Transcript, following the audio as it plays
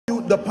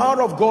the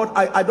power of God,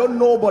 I don't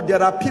know, but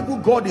there are people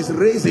God is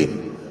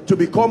raising to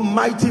become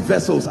mighty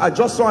vessels. I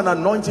just saw an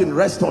anointing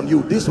rest on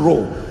you, this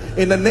row.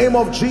 In the name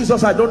of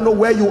Jesus, I don't know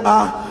where you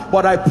are,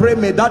 but I pray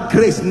may that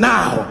grace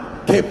now,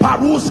 let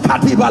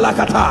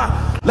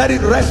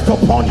it rest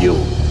upon you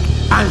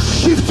and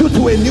shift you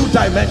to a new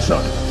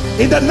dimension.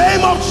 In the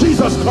name of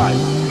Jesus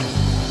Christ.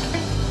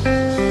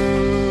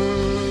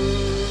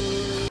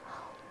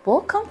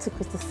 Welcome to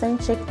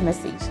Christocentric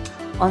Message.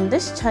 On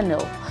this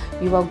channel,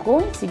 you are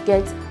going to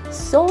get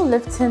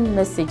soul-lifting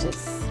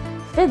messages,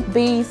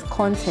 faith-based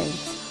content,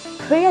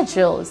 prayer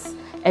drills,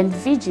 and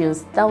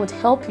videos that would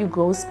help you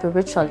grow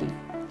spiritually.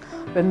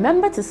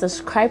 Remember to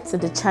subscribe to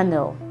the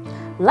channel,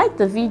 like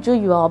the video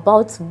you are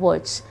about to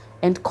watch,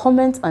 and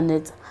comment on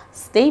it.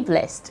 Stay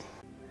blessed.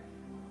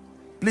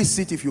 Please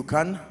sit if you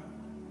can.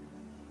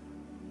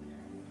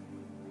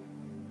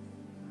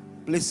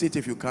 Please sit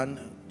if you can.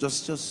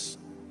 Just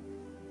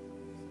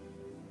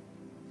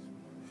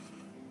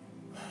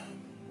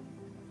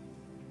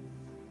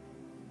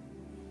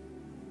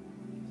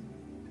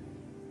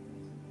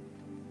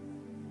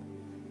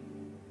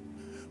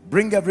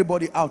bring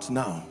everybody out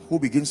now who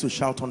begins to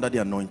shout under the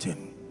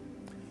anointing,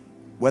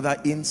 whether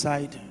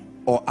inside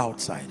or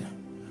outside.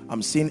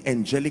 I'm seeing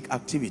angelic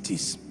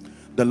activities.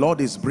 The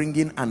Lord is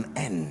bringing an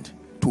end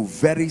to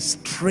very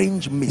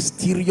strange,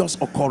 mysterious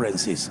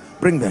occurrences.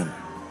 Bring them.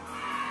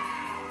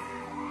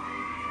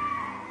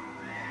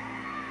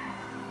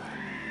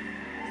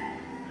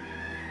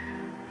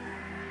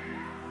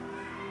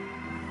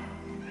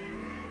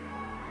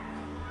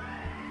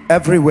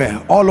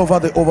 Everywhere, all over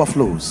the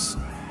overflows.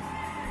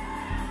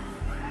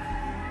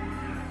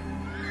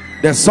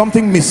 There's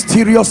something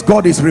mysterious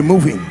God is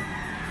removing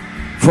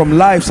from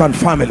lives and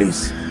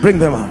families. Bring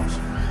them out.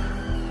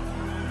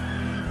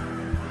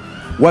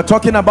 We're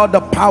talking about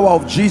the power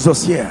of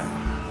Jesus here.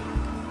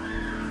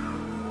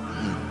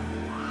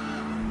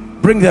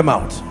 Bring them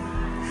out.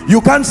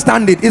 You can't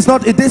stand it. It's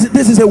not.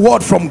 This is a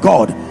word from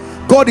God.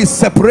 God is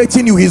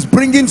separating you. He's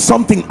bringing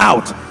something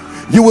out.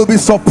 You will be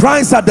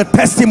surprised at the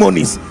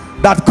testimonies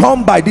that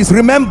come by this.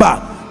 Remember,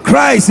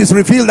 Christ is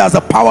revealed as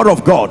the power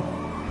of God.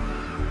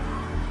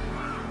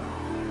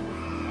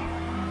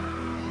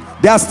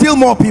 There are still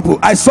more people.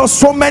 I saw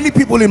so many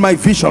people in my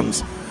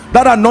visions.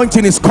 That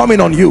anointing is coming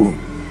on you.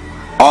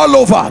 All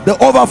over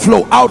the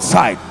overflow,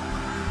 outside.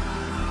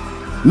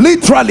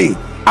 Literally,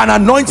 an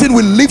anointing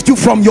will lift you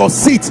from your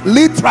seat.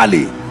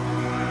 Literally.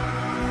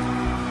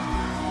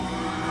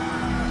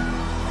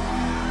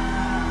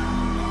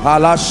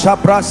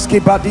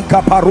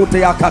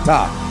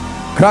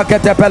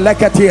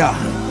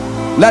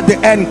 Let the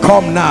end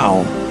come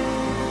now.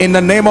 In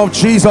the name of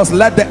Jesus,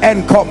 let the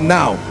end come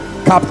now.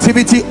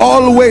 Captivity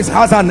always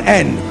has an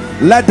end.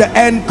 Let the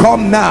end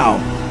come now.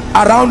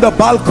 Around the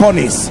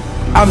balconies,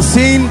 I'm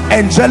seeing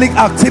angelic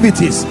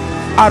activities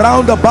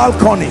around the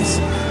balconies.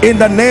 In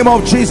the name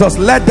of Jesus,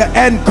 let the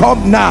end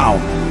come now.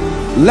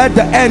 Let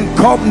the end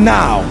come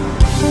now.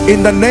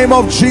 In the name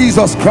of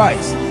Jesus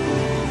Christ.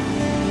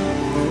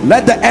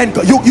 Let the end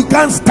come. You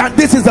can't stand.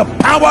 This is the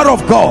power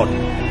of God.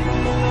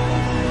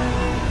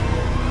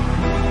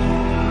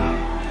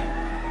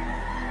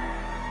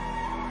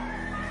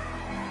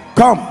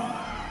 Come.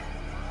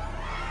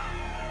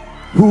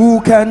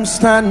 Who can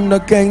stand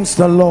against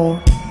the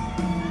Lord?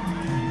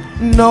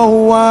 No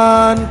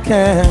one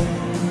can.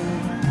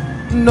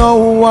 No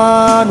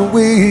one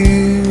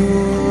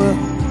will.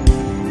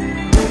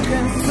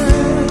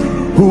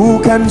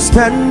 Who can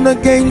stand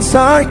against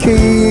our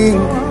King?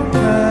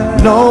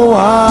 No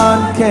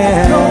one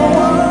can.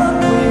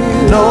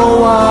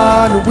 No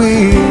one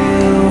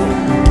will.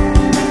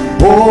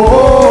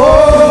 Oh.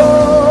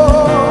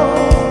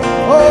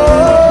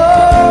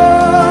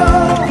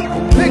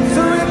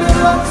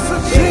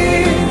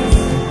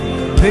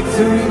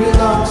 Victory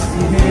belongs to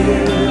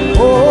Him.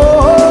 Oh,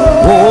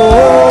 oh,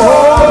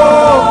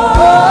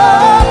 oh,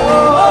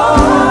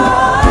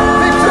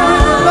 Victory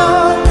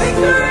belongs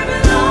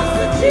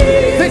to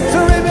Jesus.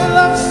 Victory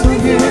belongs to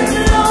Him.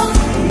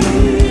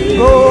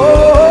 Oh,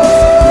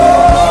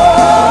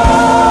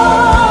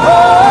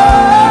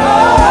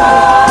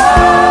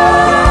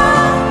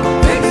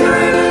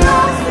 victory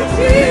belongs to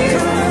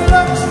Jesus. Victory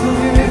belongs to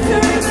Him.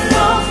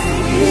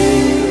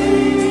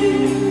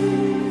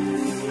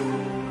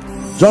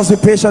 just be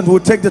patient. We'll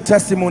take the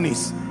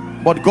testimonies,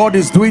 but God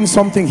is doing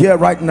something here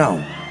right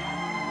now.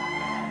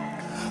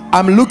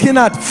 I'm looking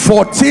at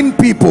 14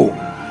 people.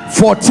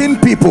 14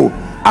 people.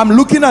 I'm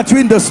looking at you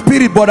in the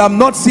spirit, but I'm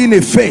not seeing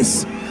a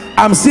face.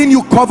 I'm seeing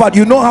you covered.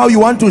 You know how you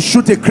want to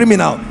shoot a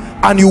criminal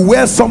and you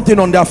wear something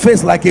on their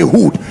face like a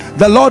hood.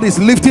 The Lord is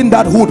lifting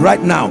that hood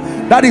right now.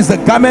 That is the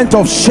garment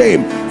of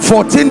shame.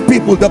 14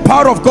 people. The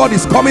power of God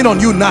is coming on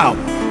you now.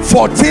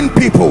 14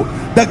 people.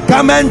 The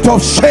garment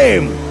of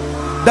shame.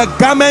 The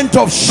garment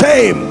of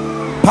shame.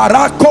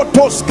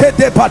 Parakotos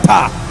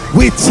kedepata.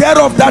 We tear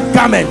off that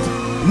garment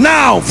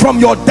now from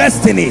your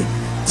destiny.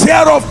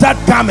 Tear off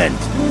that garment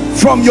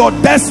from your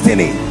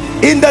destiny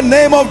in the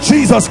name of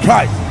Jesus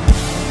Christ.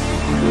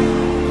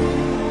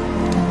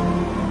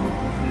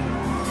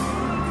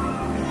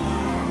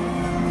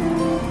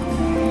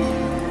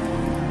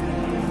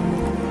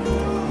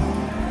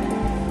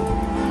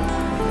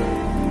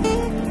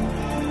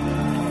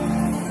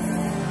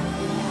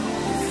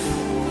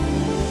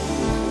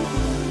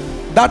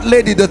 That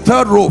lady, the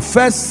third row,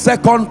 first,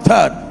 second,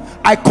 third,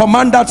 I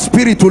command that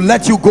spirit to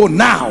let you go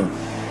now.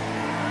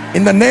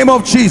 In the name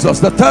of Jesus.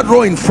 The third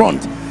row in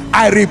front,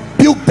 I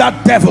rebuke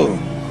that devil.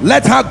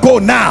 Let her go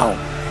now.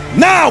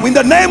 Now, in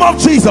the name of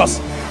Jesus,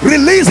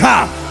 release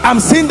her. I'm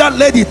seeing that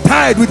lady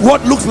tied with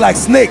what looks like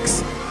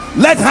snakes.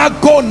 Let her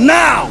go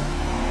now.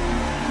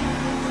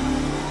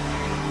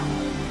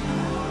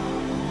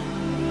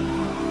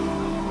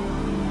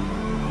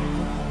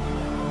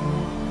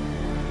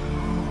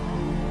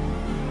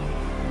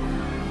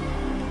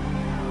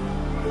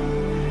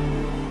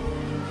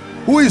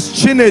 Who is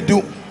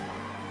Chinedu?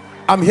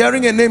 I'm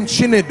hearing a name,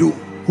 Chinedu.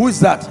 Who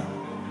is that?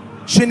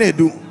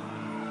 Chinedu.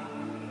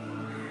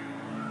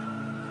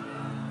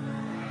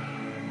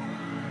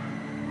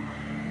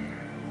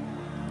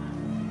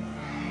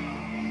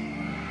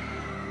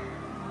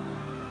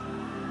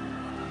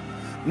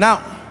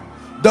 Now,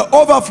 the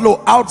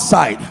overflow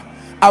outside,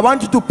 I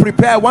want you to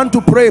prepare. I want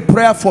to pray a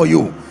prayer for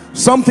you.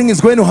 Something is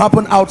going to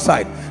happen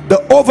outside.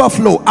 The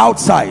overflow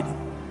outside.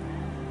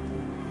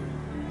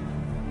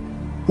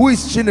 Who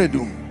is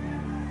Chinedu?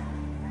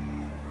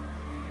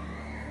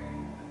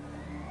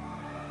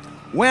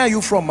 Where are you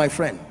from, my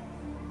friend?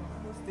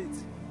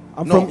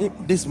 I'm no,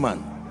 from this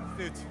man.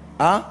 State.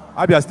 Huh?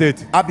 Abia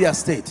State. Abia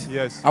State.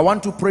 Yes. I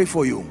want to pray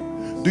for you.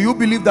 Do you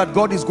believe that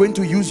God is going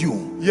to use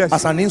you Yes.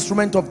 as an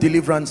instrument of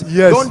deliverance?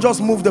 Yes. Don't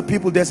just move the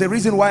people. There's a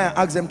reason why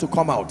I ask them to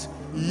come out.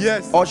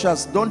 Yes.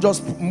 Ushers, don't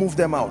just move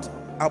them out.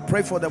 I'll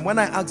pray for them. When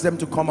I ask them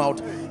to come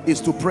out, is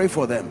to pray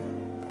for them.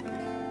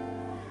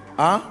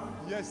 Huh?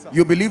 Yes, sir.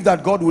 You believe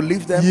that God will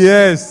lift them?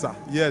 Yes, sir.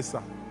 Yes,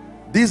 sir.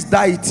 This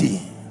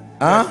deity,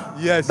 huh?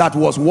 Yes. That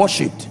was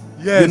worshipped.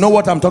 Yes. You know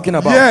what I'm talking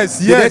about? Yes,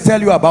 Did yes. they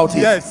tell you about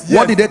it? Yes, What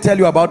yes. did they tell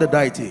you about the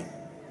deity?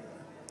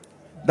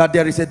 That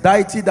there is a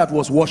deity that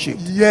was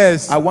worshipped.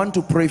 Yes. I want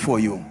to pray for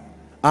you.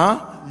 Huh?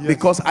 Yes.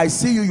 Because I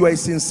see you, you are a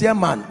sincere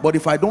man. But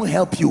if I don't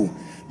help you,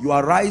 you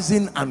are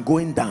rising and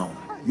going down.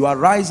 You are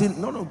rising.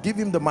 No, give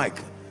him the mic.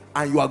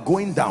 And you are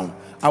going down.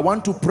 I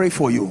want to pray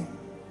for you.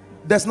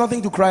 There's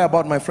nothing to cry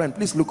about, my friend.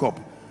 Please look up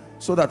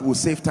so that we'll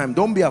save time.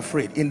 Don't be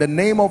afraid. In the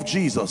name of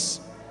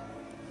Jesus,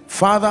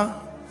 Father,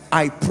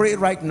 I pray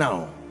right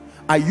now.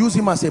 I use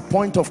him as a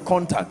point of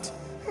contact.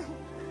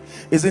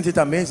 Isn't it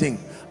amazing?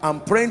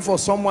 I'm praying for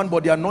someone,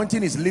 but the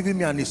anointing is leaving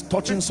me and is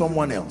touching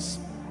someone else.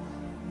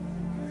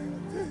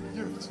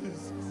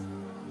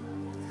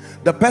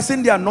 The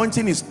person the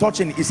anointing is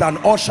touching is an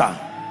usher.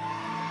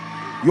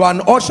 You are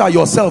an usher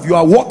yourself. You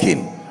are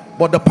walking,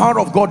 but the power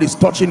of God is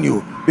touching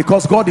you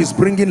because God is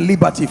bringing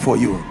liberty for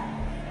you.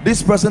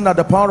 This person that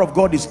the power of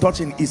God is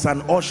touching is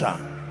an usher.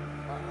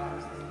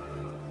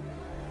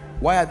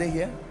 Why are they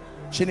here?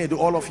 Chinedu,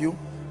 all of you,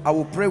 I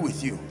will pray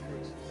with you.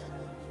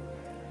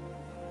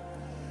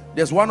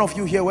 There's one of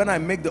you here, when I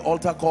make the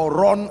altar call,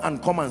 run and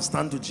come and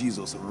stand to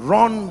Jesus.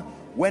 Run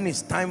when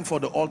it's time for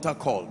the altar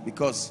call,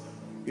 because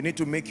you need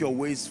to make your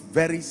ways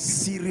very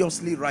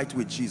seriously right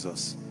with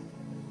Jesus.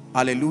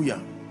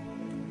 Hallelujah.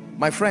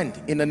 My friend,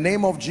 in the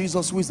name of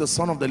Jesus, who is the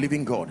Son of the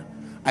living God,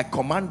 I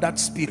command that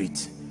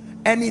spirit,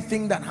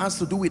 anything that has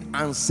to do with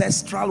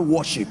ancestral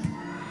worship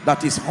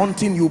that is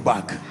haunting you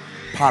back,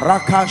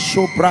 paraka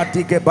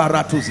shobratike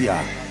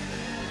baratuzia,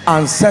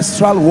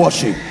 ancestral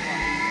worship,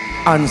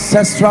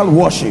 ancestral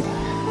worship,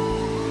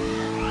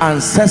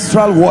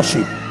 ancestral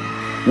worship,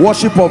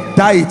 worship of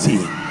deity.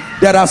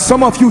 There are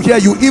some of you here,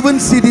 you even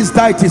see these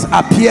deities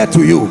appear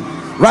to you.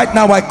 Right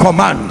now I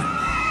command,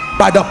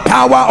 by the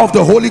power of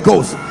the Holy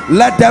Ghost,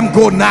 let them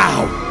go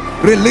now.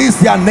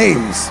 Release their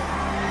names.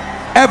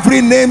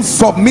 Every name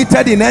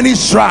submitted in any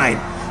shrine,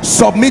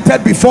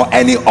 submitted before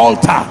any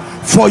altar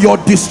for your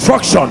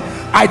destruction,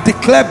 I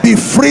declare, be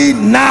free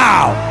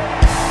now.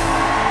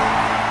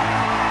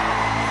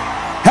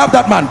 Help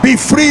that man, be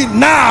free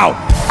now.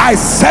 I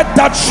set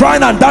that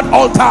shrine and that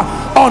altar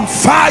on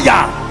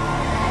fire.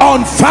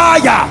 On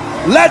fire.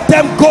 Let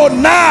them go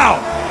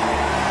now.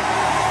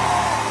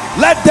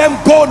 Let them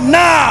go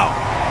now.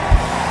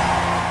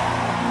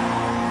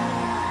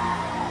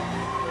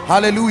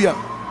 Hallelujah.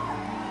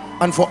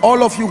 And for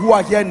all of you who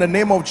are here, in the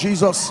name of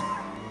Jesus,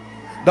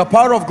 the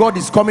power of God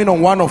is coming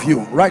on one of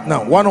you right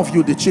now. One of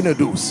you, the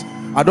Chinedus.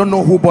 I don't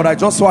know who, but I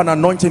just saw an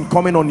anointing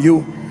coming on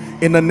you.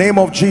 In the name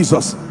of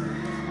Jesus,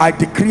 I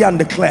decree and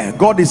declare,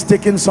 God is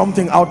taking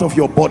something out of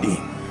your body.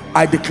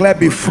 I declare,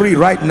 be free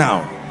right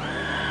now.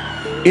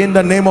 In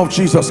the name of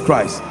Jesus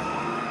Christ.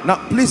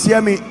 Now, please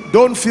hear me.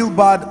 Don't feel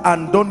bad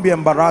and don't be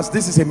embarrassed.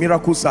 This is a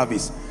miracle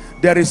service.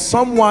 There is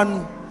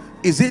someone,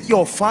 is it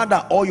your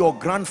father or your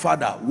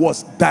grandfather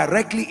was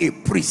directly a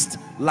priest,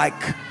 like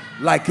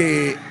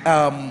a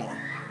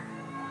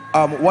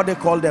what they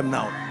call them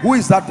now? Who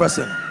is that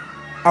person?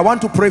 I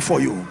want to pray for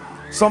you.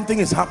 Something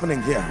is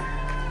happening here.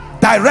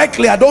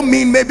 Directly, I don't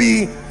mean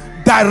maybe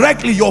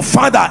directly your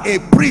father, a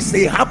priest,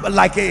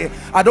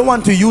 I don't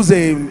want to use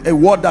a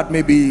word that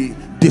may be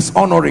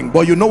dishonoring,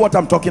 but you know what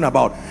I'm talking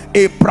about.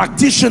 A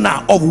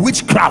practitioner of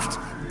witchcraft,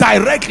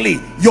 directly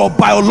your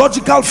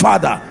biological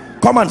father.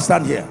 Come and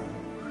stand here.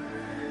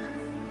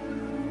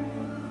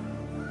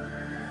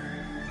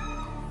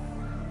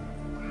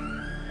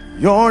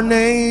 Your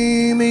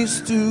name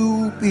is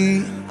to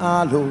be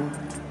hallowed.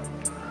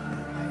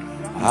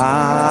 Adonai.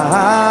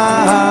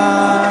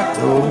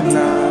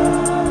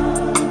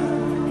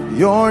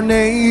 Your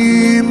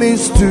name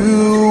is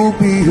to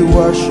be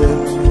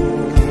worshipped.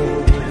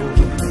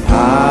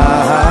 Adonai.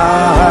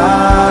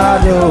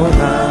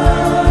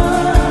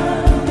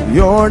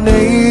 Your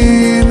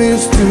name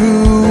is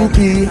to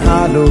be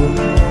hallowed.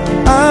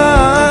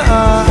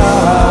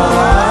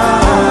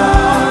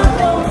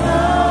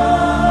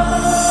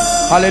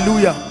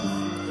 Hallelujah.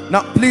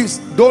 Now please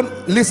don't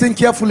listen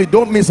carefully,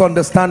 don't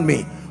misunderstand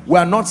me. We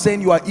are not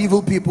saying you are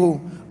evil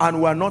people,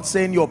 and we are not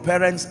saying your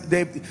parents,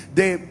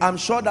 I'm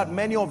sure that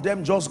many of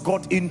them just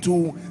got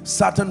into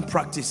certain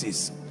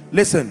practices.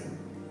 Listen,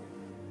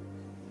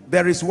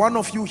 there is one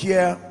of you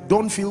here,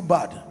 don't feel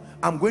bad.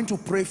 I'm going to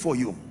pray for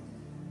you.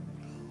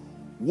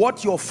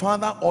 What your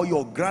father or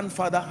your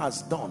grandfather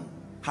has done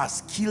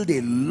has killed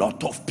a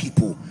lot of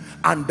people,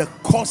 and the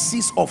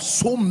causes of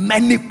so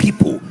many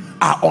people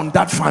are on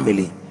that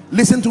family.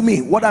 Listen to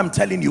me, what I'm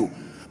telling you,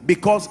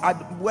 because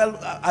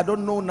I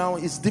don't know now,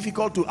 it's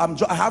difficult to,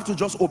 I have to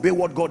just obey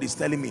what God is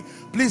telling me.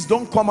 Please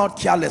don't come out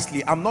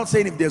carelessly. I'm not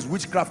saying if there's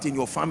witchcraft in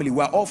your family.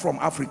 We're all from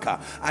Africa.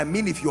 I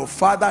mean, if your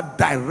father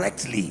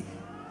directly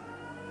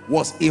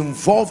was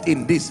involved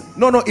in this,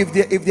 no, if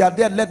they are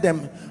there, let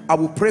them, I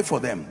will pray for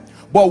them.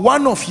 But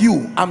one of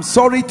you, I'm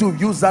sorry to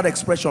use that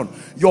expression,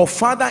 your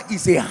father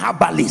is a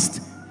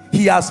herbalist.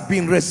 He has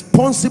been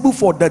responsible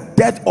for the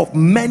death of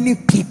many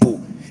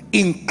people,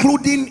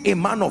 including a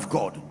man of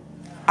God,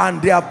 and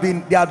there have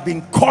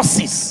been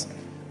causes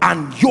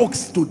and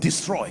yokes to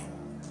destroy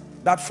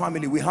that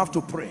family. We have to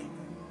pray.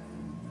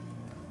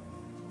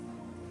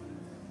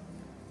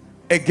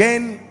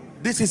 Again,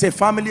 this is a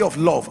family of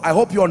love. I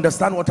hope you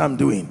understand what I'm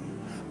doing.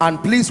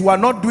 And please, we are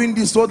not doing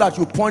this so that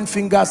you point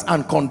fingers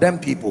and condemn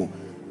people.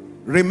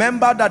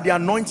 Remember that the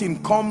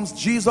anointing comes.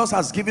 Jesus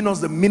has given us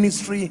the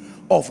ministry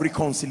of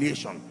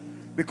reconciliation.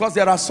 Because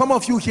there are some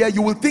of you here,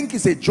 you will think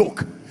it's a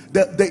joke.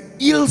 The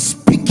ill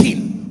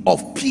speaking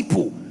of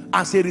people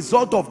as a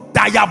result of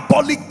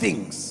diabolic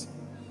things.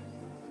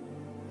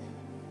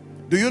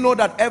 Do you know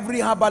that every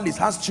herbalist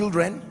has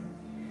children?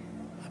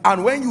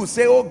 And when you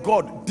say, oh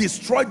God,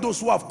 destroy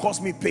those who have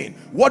caused me pain,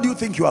 what do you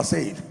think you are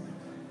saying?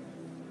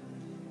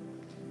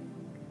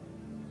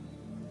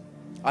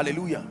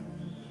 Hallelujah.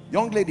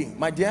 Young lady,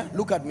 my dear,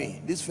 look at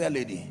me, this fair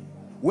lady.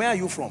 Where are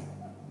you from?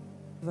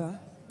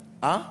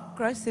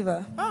 Christ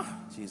River.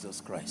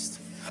 Jesus Christ.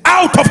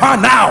 Out of her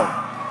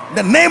now, in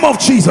the name of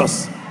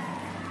Jesus.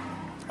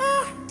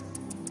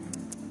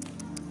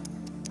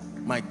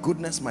 My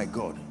goodness, my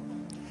God.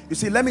 You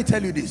see, let me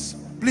tell you this.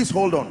 Please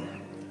hold on.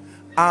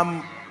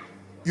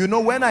 You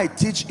know, when I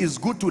teach, it's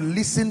good to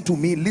listen to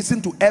me,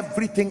 listen to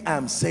everything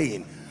I'm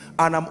saying.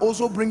 And I'm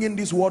also bringing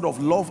this word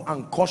of love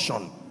and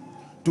caution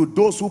to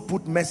those who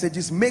put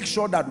messages. Make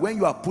sure that when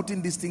you are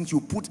putting these things, you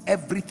put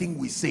everything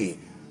we say.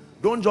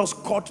 Don't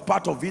just cut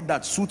part of it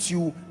that suits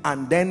you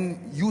and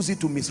then use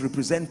it to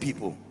misrepresent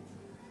people.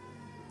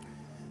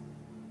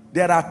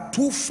 There are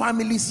two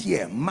families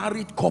here,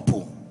 married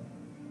couple.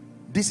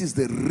 This is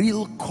the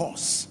real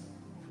cause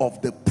of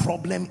the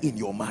problem in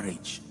your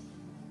marriage.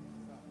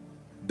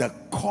 The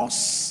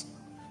cause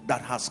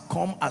that has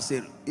come as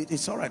a,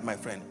 it's all right, my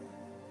friend.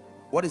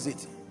 What is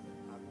it?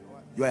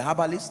 You're a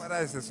herbalist? My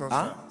father is a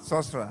sorcerer.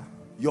 Sorcerer.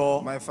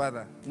 My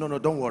father. No,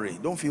 don't worry.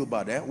 Don't feel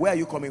bad. Where are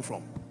you coming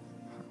from?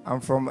 I'm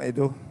from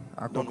Edo.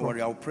 Don't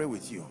worry, I'll pray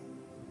with you.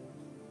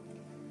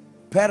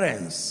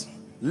 Parents,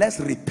 let's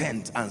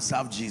repent and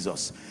serve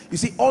Jesus. You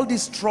see, all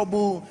this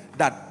trouble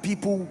that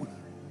people,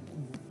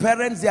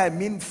 parents, I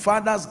mean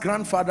fathers,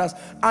 grandfathers,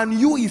 and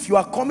you, if you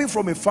are coming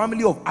from a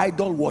family of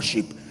idol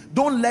worship,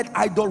 don't let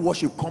idol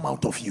worship come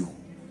out of you.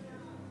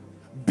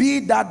 Be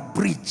that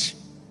bridge.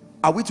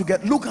 Are we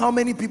together? Look how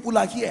many people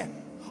are here.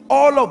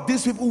 All of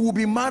these people will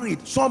be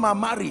married. Some are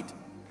married.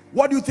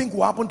 What do you think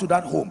will happen to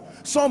that home?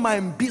 Some are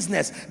in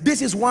business.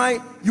 This is why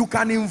you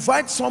can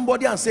invite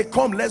somebody and say,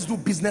 come, let's do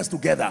business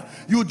together.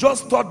 You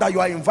just thought that you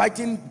are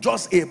inviting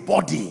just a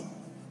body,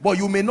 but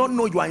you may not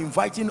know you are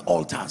inviting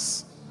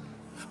altars.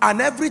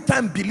 And every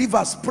time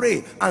believers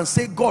pray and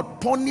say, God,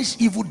 punish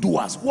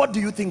evildoers, what do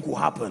you think will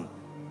happen?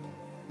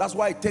 That's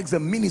why it takes the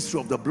ministry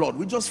of the blood.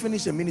 We just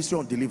finished a ministry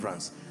on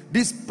deliverance.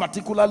 This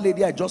particular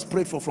lady I just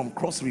prayed for from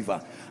Cross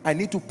River, I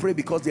need to pray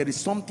because there is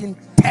something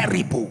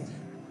terrible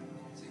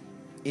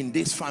in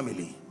this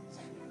family.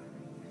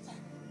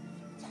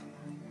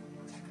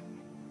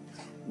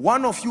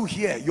 One of you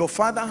here, your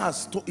father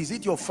has, is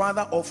it your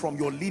father or from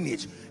your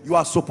lineage? You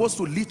are supposed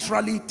to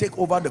literally take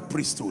over the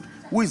priesthood.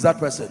 Who is that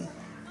person?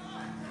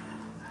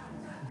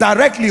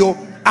 Directly,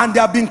 and they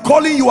have been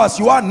calling you as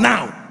you are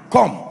now.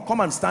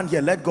 Come and stand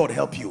here. Let God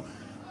help you.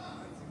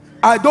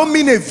 I don't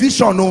mean a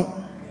vision,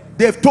 no.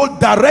 They've told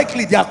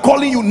directly, they are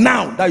calling you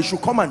now that you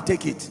should come and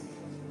take it.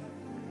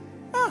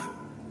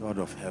 God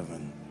of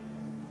heaven.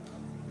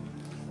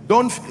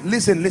 Don't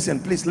listen,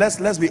 please.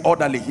 Let's be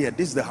orderly here.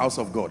 This is the house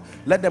of God.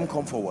 Let them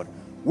come forward.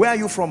 Where are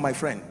you from, my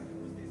friend?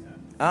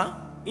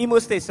 Imo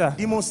State, sir.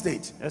 Imo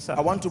State. Yes, sir.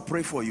 I want to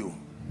pray for you.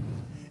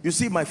 You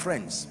see, my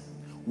friends,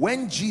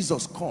 when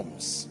Jesus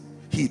comes,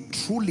 he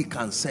truly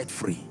can set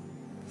free.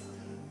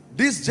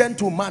 This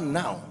gentleman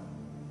now,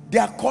 they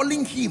are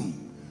calling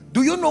him.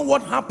 Do you know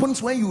what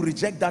happens when you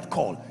reject that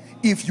call?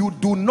 If you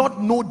do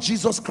not know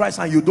Jesus Christ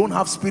and you don't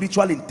have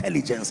spiritual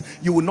intelligence,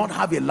 you will not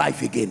have a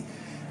life again.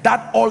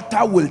 That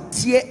altar will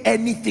tear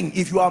anything.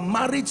 If you are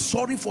married,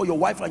 sorry for your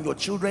wife and your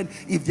children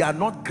if they are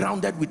not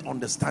grounded with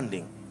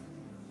understanding.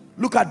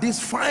 Look at this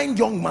fine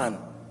young man,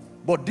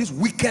 but these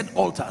wicked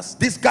altars.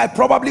 This guy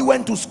probably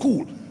went to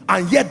school,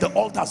 and yet the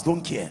altars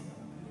don't care.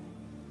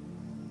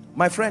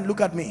 My friend,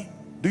 look at me.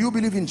 Do you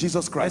believe in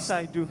Jesus Christ? Yes,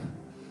 I do.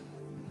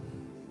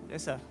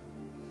 Yes, sir.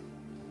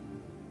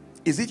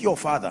 Is it your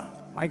father?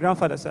 My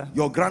grandfather, sir.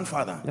 Your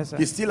grandfather? Yes, sir.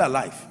 He's still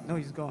alive? No,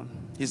 he's gone.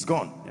 He's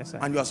gone? Yes, sir.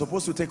 And you are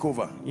supposed to take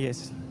over?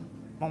 Yes.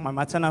 From my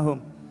maternal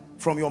home.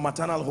 From your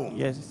maternal home?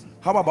 Yes.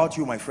 How about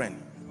you, my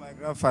friend? My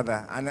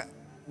grandfather, and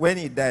when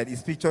he died,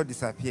 his picture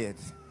disappeared.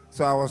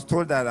 So I was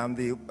told that I'm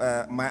the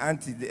my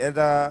auntie, the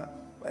elder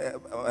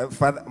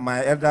father,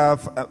 my elder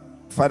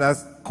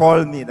fathers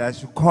called me that I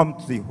should come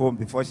to the home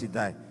before she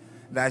died.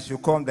 That I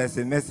should come. There's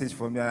a message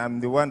for me, and I'm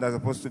the one that's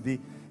supposed to be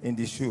in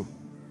the shoe.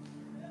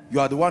 You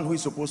are the one who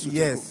is supposed to?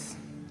 Yes.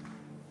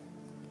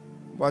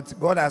 But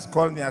God has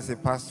called me as a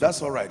pastor.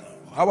 That's all right.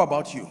 How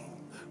about you?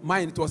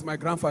 Mine, it was my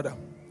grandfather.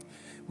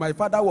 My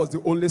father was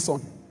the only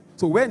son.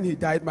 So when he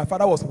died, my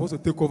father was supposed to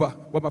take over.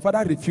 But my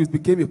father refused,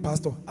 became a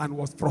pastor, and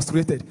was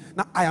frustrated.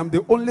 Now, I am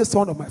the only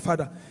son of my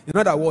father. In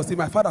other words, if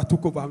my father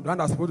took over, I'm the one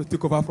that's supposed to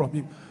take over from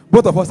him.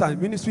 Both of us are in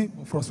ministry,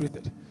 but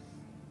frustrated.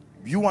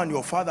 You and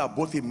your father are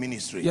both in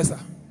ministry? Yes, sir.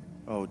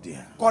 Oh,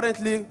 dear.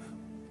 Currently,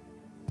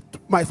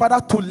 my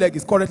father's two legs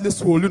is currently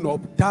swollen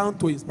up down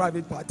to his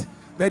private part.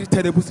 Very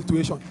terrible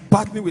situation.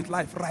 Battling with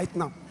life right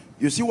now.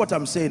 You see what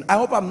I'm saying? I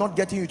hope I'm not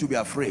getting you to be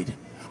afraid.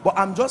 But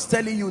I'm just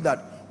telling you that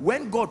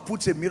when God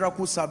puts a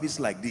miracle service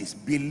like this,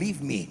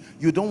 believe me,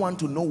 you don't want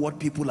to know what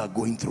people are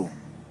going through.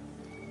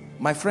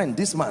 My friend,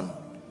 this man,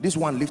 this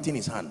one lifting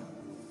his hand.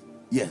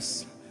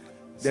 Yes.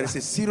 There is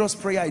a serious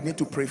prayer I need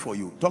to pray for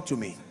you. Talk to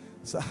me.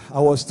 Sir, I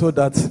was told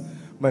that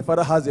my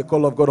father has a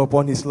call of God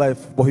upon his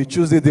life, but he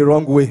chose it the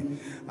wrong way.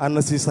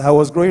 And since I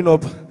was growing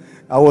up,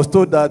 I was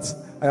told that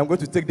I am going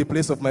to take the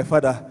place of my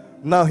father.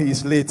 Now he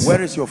is late.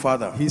 Where is your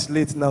father? He's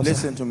late now.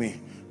 Listen to me.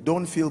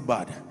 Don't feel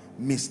bad.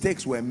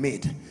 Mistakes were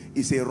made.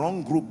 It's a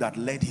wrong group that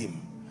led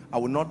him. I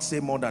will not say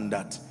more than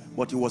that.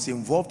 But he was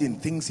involved in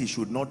things he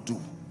should not do.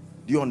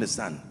 Do you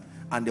understand?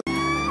 And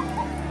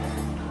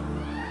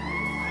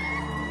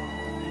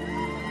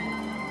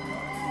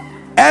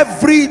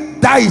every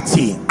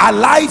deity,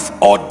 alive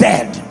or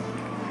dead,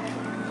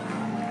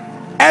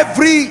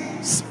 every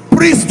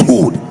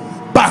priesthood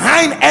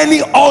behind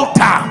any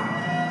altar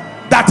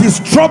that is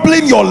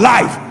troubling your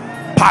life,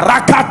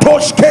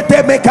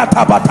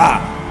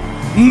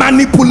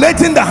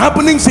 manipulating the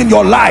happenings in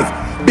your life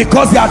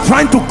because they are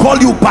trying to call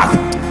you back,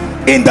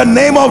 in the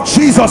name of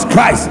Jesus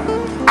Christ,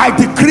 I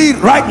decree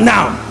right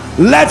now,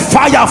 let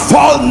fire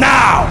fall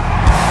now.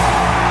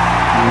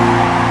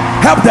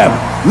 Help them.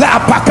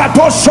 Let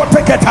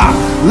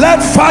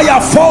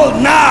fire fall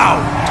now.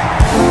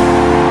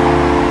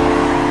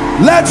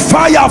 Let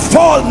fire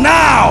fall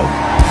now.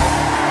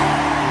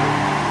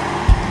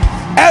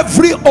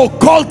 Every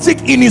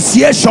occultic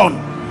initiation,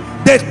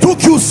 they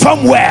took you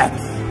somewhere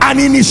and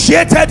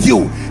initiated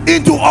you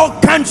into all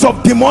kinds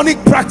of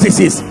demonic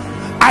practices.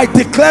 I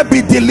declare,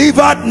 be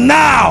delivered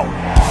now.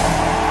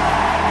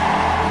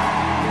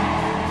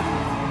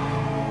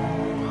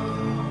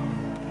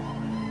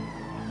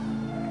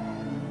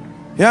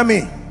 Hear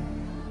me.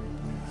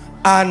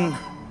 And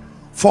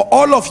for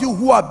all of you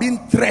who are being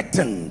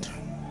threatened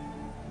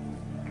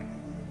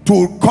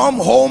to come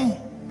home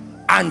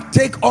and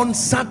take on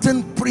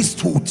certain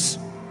priesthoods,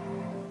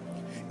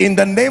 in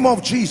the name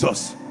of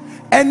Jesus,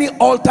 any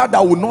altar that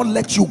will not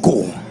let you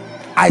go,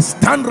 I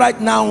stand right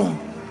now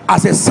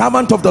as a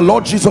servant of the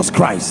Lord Jesus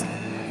Christ.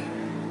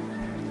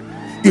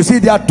 You see,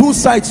 there are two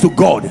sides to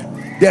God.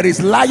 There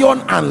is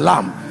lion and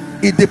lamb.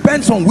 It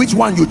depends on which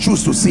one you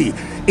choose to see.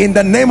 In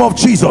the name of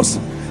Jesus,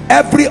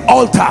 every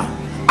altar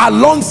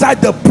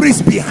alongside the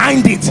priest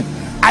behind it,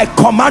 I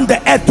command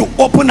the earth to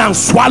open and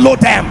swallow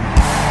them.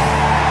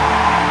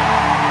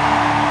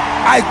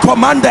 I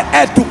command the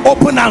earth to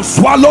open and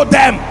swallow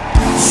them.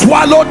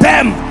 Swallow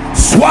them.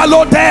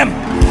 Swallow them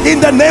in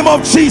the name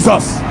of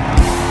Jesus.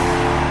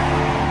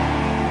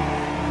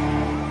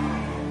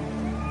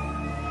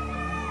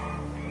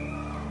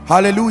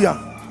 Hallelujah.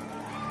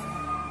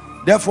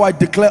 Therefore, I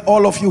declare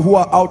all of you who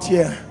are out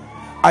here,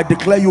 I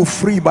declare you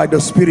free by the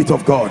Spirit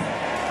of God.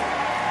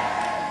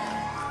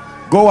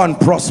 Go and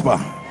prosper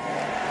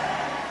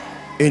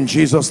in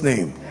Jesus'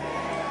 name.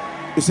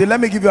 You see, let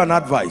me give you an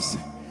advice.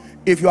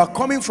 If you are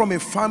coming from a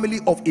family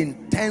of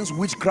intense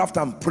witchcraft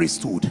and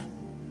priesthood,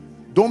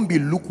 don't be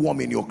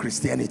lukewarm in your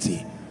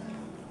Christianity.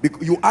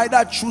 You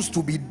either choose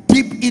to be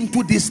deep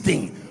into this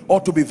thing or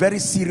to be very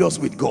serious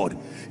with God.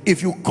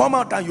 If you come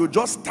out and you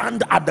just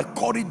stand at the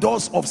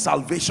corridors of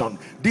salvation,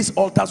 these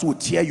altars will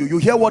tear you. You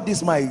hear what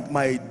this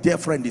my dear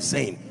friend is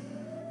saying?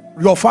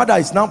 Your father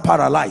is now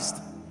paralyzed.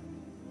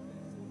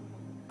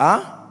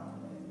 Huh?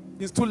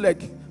 His two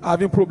legs are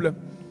having problem.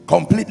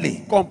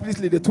 Completely.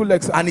 Completely, the two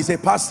legs. And he's a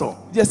pastor.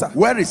 Yes, sir.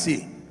 Where is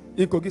he?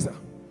 In Kogi, sir.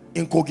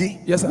 In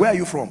Kogi? Yes, sir. Where are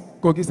you from?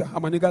 Kogi, sir.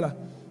 I'm an Igala.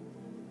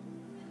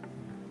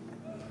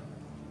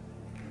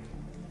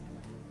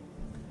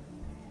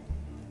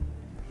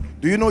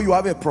 Do you know you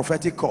have a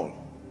prophetic call?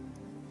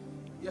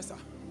 Yes, sir.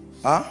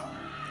 Huh?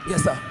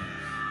 Yes, sir.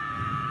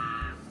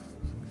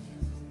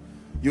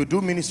 You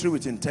do ministry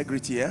with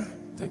integrity, eh?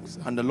 Thanks,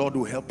 sir. And the Lord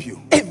will help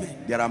you.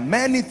 Amen. There are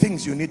many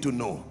things you need to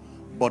know,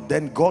 but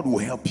then God will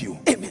help you.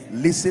 Amen.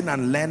 Listen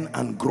and learn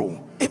and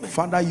grow. Amen.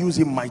 Father, use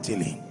him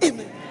mightily.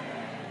 Amen.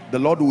 The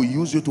Lord will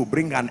use you to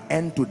bring an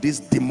end to these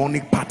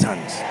demonic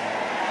patterns.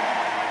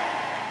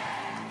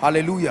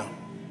 Hallelujah.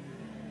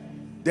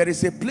 There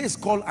is a place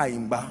called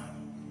Aimba.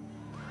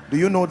 Do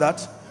you know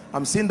that?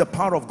 I'm seeing the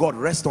power of God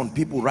rest on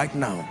people right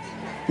now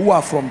who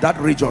are from that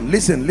region.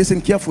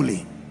 Listen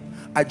carefully.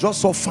 I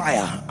just saw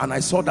fire and I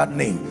saw that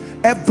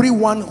name.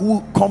 Everyone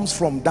who comes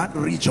from that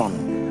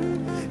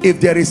region,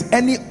 if there is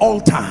any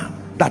altar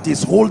that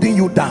is holding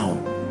you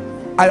down,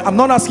 I'm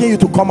not asking you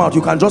to come out.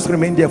 You can just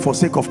remain there for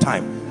sake of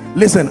time.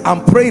 Listen,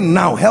 I'm praying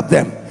now. Help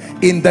them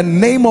in the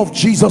name of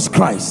Jesus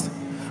Christ.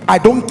 I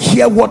don't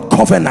care what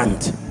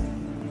covenant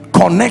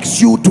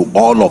connects you to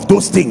all of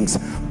those things.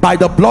 By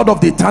the blood of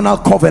the eternal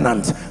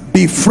covenant,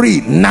 be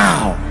free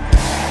now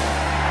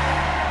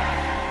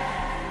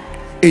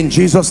in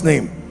Jesus'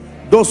 name.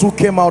 Those who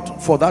came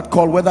out for that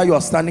call, whether you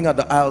are standing at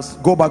the aisles,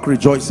 go back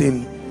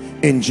rejoicing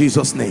in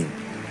Jesus' name.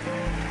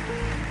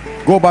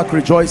 Go back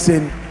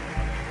rejoicing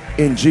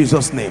in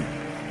Jesus' name.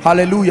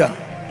 Hallelujah.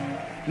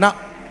 Now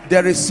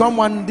there is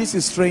someone, this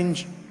is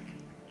strange,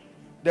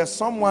 there's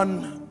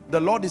someone, the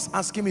Lord is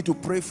asking me to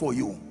pray for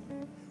you.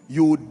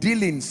 You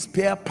deal in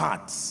spare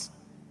parts.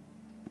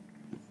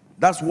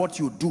 That's what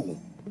you do.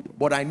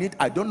 But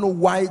I don't know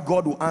why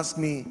God will ask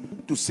me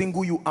to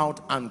single you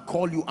out and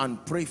call you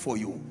and pray for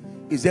you.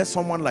 Is there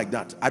someone like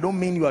that? I don't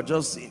mean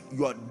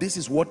this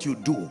is what you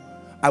do.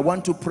 I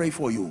want to pray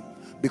for you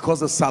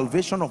because the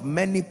salvation of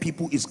many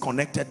people is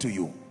connected to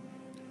you.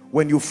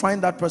 When you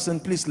find that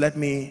person, please let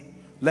me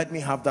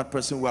have that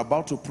person. We're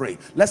about to pray.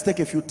 Let's take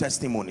a few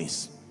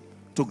testimonies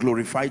to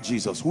glorify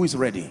Jesus. Who is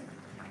ready?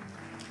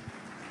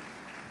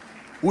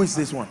 Who is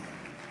this one?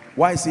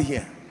 Why is he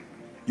here?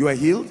 You are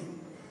healed?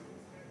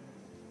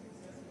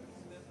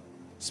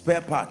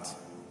 Spare part.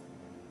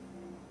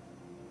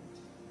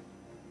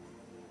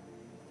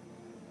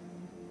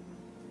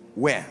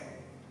 Where?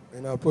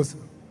 In our post.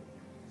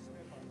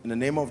 In the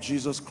name of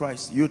Jesus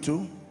Christ. You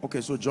too? Okay,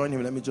 so join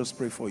him. Let me just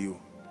pray for you.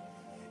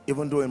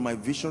 Even though in my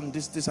vision,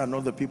 these are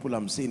not the people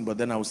I'm seeing, but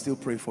then I will still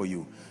pray for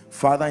you.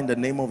 Father, in the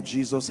name of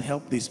Jesus,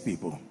 help these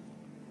people.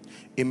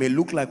 It may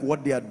look like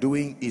what they are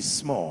doing is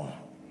small,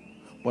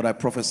 but I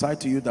prophesy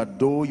to you that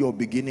though your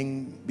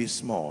beginning be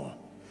small,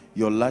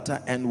 your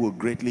latter end will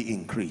greatly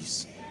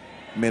increase.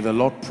 May the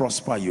Lord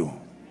prosper you.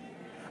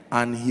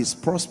 And he's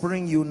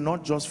prospering you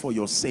not just for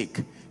your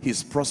sake.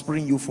 He's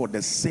prospering you for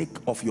the sake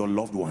of your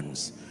loved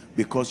ones,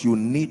 because you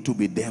need to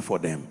be there for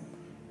them.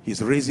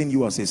 He's raising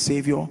you as a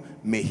savior.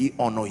 May he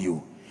honor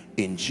you.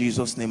 In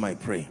Jesus' name I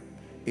pray.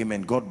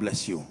 Amen. God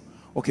bless you.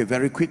 Okay,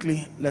 very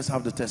quickly, let's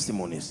have the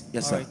testimonies.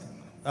 Yes, sir.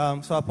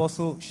 Right. So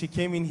Apostle, she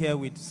came in here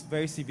with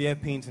very severe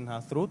pains in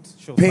her throat.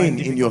 Pain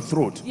in your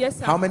throat? Yes,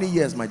 sir. How many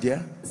years, my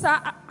dear? Sir,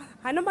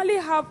 I normally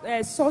have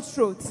a sore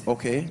throat.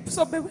 Okay.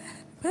 So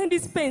when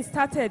this pain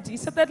started, it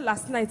started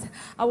last night.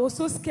 I was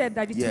so scared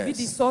that it would be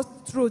the sore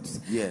throat.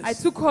 Yes. I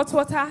took hot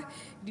water.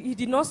 It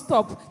did not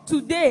stop.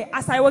 Today,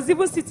 as I was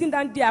even sitting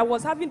down there, I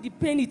was having the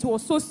pain. It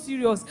was so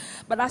serious.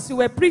 But as you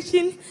were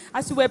preaching,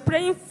 as you were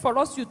praying for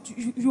us,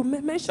 you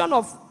mentioned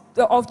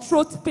of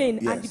throat pain,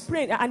 yes. and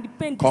the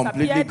pain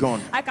completely disappeared.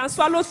 Gone. I can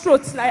swallow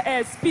throat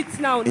like spit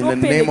now. In no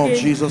the pain name again. of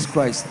Jesus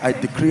Christ, I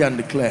decree and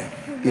declare,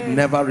 it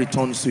never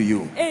returns to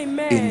you.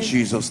 Amen. In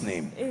Jesus'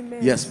 name. Amen.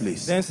 Yes,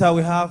 please. Then, sir,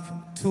 we have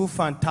two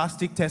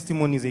fantastic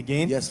testimonies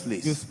again. Yes,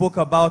 please. You spoke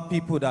about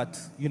people that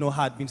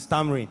had been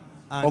stammering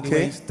and they were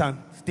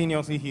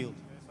instantaneously healed.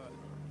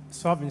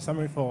 So I've been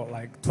stammering for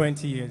like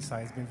 20 years. So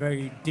it's been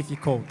very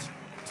difficult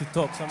to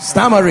talk. Sometimes.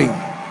 Stammering.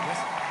 Yes.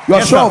 You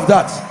are sure of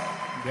that?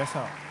 Yes,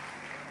 sir.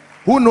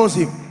 Who knows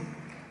him?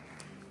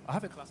 I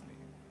have a classmate.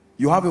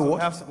 You have a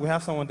what? We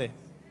have someone there.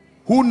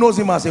 Who knows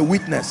him as a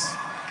witness?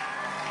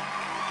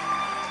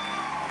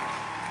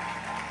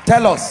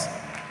 Tell us.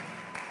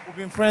 We've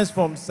been friends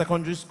from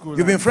secondary school.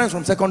 You've been friends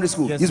from secondary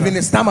school? Yes, He's sir. been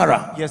a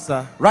stammerer? Yes,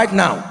 sir. Right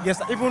now? Yes,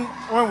 sir. Even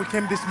when we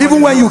came this morning.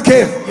 Even when you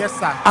came? Yes,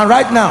 sir. And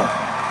right now?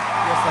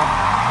 Yes, sir.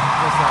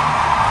 Yes, sir.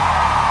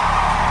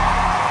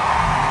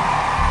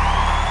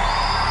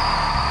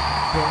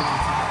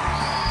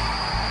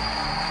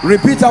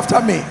 Repeat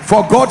after me.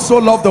 For God so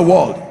loved the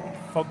world.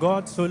 For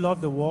God so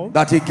loved the world.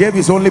 That he gave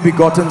his only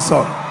begotten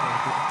son.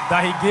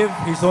 That he gave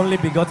his only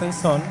begotten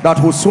son. That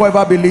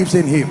whosoever believes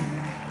in him.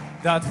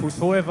 That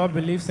whosoever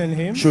believes in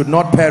him. Should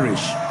not perish.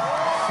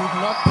 Should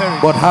not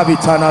perish. But have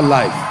eternal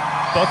life.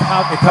 But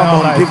have eternal Come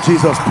on, life. give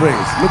Jesus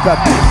praise. Look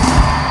at this.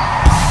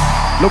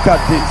 Look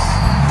at this.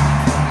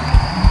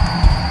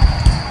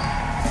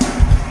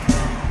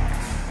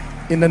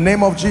 In the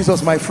name of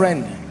Jesus, my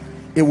friend,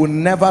 it will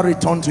never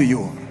return to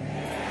you.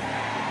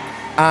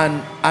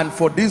 And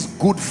for this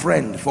good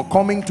friend, for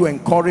coming to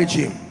encourage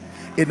him,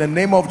 in the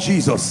name of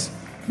Jesus,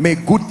 may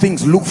good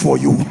things look for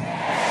you.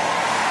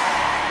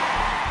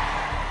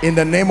 In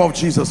the name of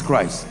Jesus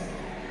Christ.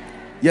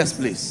 Yes,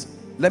 please.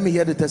 Let me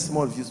hear the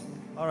testimony of you.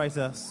 All right,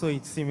 sir. So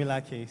it's similar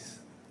case.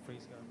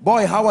 Praise God.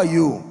 Boy, how are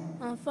you?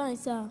 I'm fine,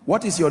 sir.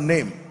 What is your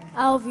name?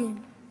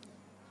 Alvin.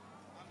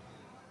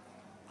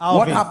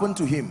 What happened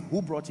to him?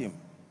 Who brought him?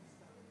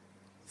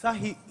 Sir,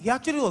 he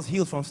actually was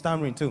healed from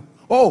stammering too.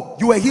 Oh,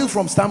 you were healed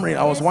from stammering.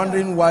 I was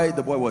wondering why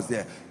the boy was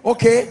there.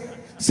 Okay.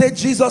 Say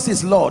Jesus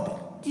is Lord.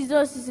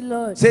 Jesus is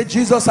Lord. Say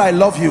Jesus, I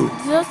love you.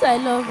 Jesus, I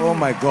love you. Oh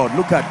my God,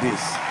 look at this.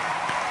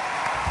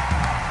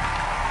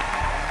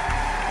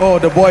 Oh,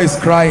 the boy is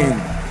crying.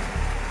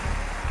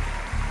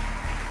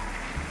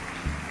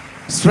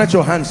 Stretch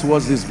your hands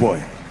towards this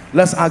boy.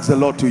 Let's ask the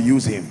Lord to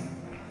use him.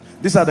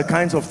 These are the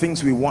kinds of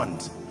things we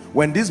want.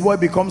 When this boy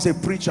becomes a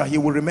preacher, he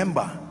will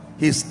remember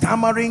his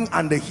stammering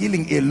and the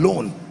healing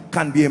alone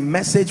can be a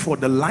message for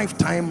the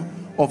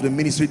lifetime of the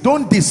ministry.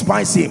 Don't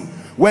despise him.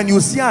 When you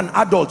see an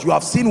adult, you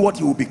have seen what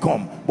he will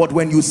become. But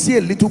when you see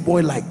a little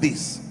boy like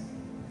this,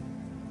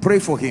 pray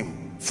for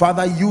him.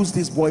 Father, use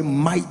this boy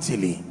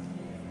mightily.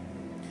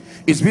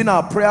 It's been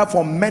our prayer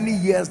for many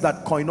years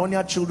that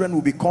Koinonia children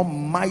will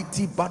become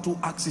mighty battle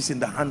axes in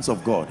the hands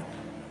of God.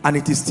 And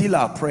it is still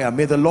our prayer.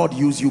 May the Lord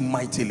use you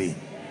mightily.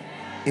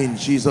 In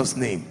Jesus'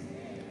 name.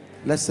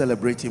 Let's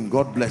celebrate him.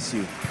 God bless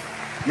you.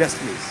 Yes,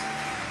 please.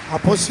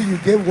 Apostle, you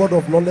gave word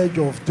of knowledge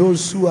of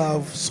those who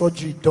have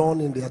surgery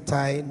done in their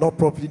thigh, not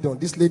properly done.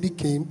 This lady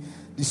came.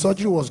 The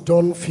surgery was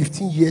done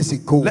 15 years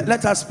ago.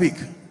 Let her speak.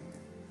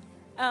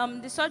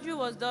 The surgery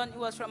was done. It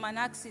was from an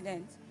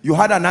accident. You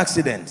had an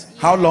accident. Yes.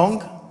 How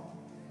long?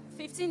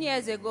 15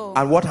 years ago.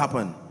 And what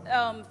happened?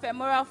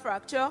 Femoral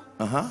fracture.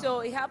 So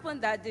it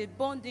happened that the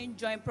bone didn't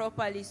join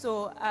properly.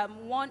 So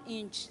 1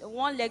 inch,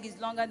 one leg is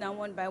longer than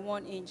 1 by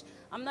 1 inch.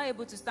 I'm not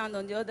able to stand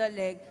on the other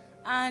leg.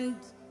 And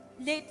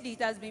lately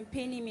it has been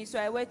paining me, so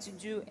I went to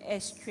do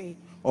X-ray.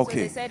 Okay. So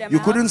they said you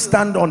couldn't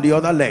stand on the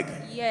other leg?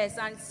 Yes,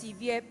 and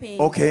severe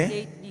pain. Okay.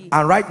 Lately.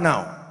 And right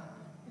now?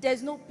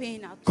 There's no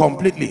pain at all.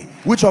 Completely.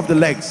 Which of the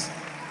legs?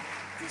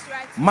 This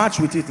right. Match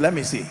with it. Let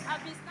me see.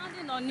 I've been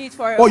standing on it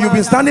for a while. You've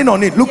been standing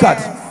on it. Look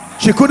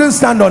at. She couldn't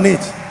stand on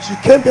it. She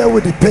came here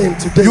with the pain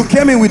today. You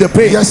came in with the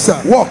pain? Yes,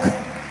 sir. Walk.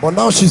 But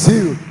now she's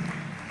healed.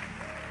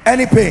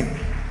 Any pain?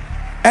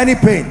 Any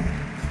pain?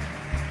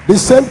 The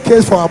same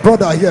case for our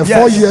brother here, yes.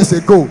 4 years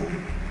ago.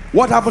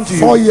 What happened to you?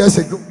 4 years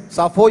ago.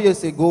 So 4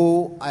 years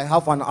ago, I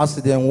have an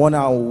accident when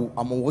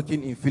I'm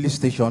working in filling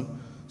station.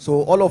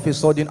 So all of a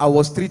sudden, I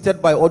was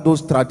treated by all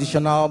those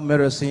traditional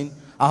medicine.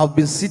 I have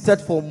been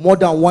seated for more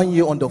than 1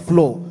 year on the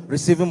floor,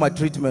 receiving my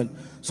treatment.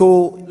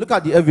 So look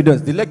at the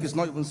evidence. The leg is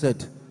not even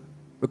set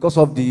because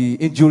of the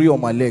injury on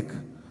my leg.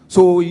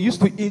 So it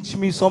used to inch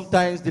me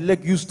sometimes. The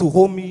leg used to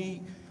hold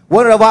me.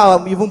 Wherever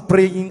I'm even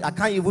praying, I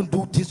can't even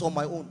do this on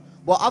my own.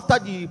 But after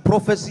the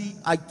prophecy,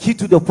 I key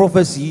to the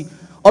prophecy.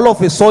 All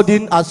of a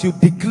sudden, as you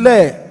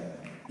declare,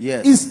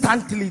 yes,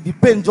 instantly the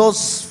pain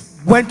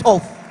just went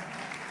off.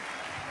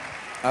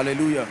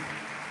 Hallelujah.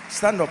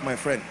 Stand up, my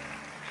friend.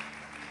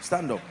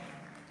 Stand up.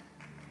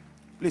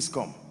 Please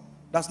come.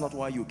 That's not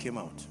why you came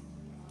out.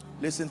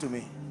 Listen to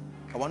me.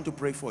 I want to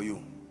pray for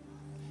you.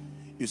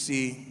 You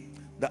see,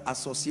 the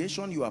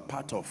association you are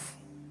part of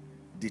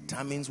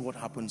determines what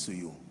happens to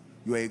you.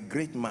 You are a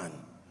great man,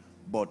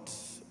 but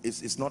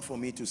it's not for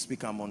me to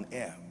speak. I'm on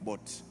air, but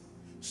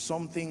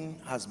something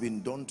has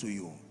been done to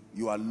you.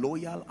 You are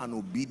loyal and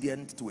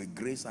obedient to a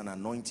grace and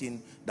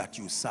anointing that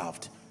you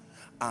served,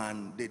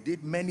 and they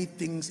did many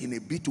things in a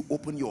bid to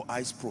open your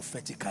eyes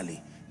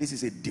prophetically. This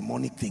is a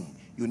demonic thing.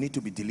 You need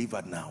to be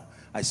delivered now.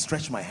 I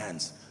stretch my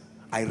hands.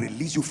 I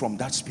release you from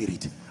that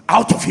spirit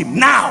out of him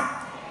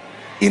now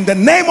in the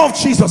name of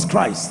Jesus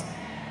Christ.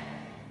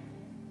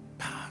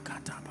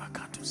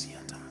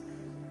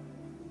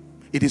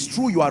 It is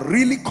true you are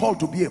really called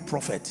to be a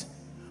prophet,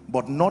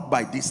 but not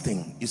by this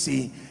thing. You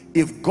see,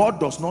 if God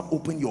does not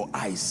open your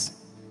eyes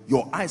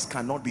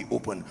cannot be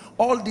opened.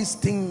 All these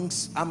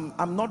things,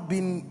 I'm not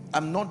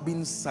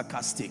being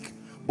sarcastic,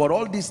 but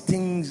all these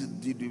things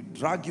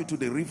drag you to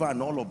the river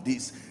and all of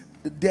this.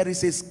 There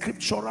is a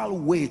scriptural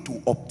way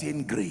to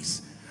obtain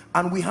grace,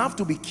 and we have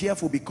to be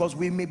careful, because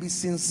we may be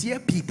sincere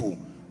people,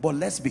 but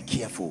let's be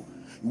careful.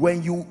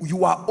 When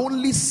you are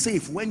only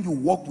safe when you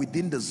walk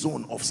within the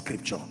zone of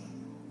scripture.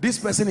 This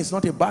person is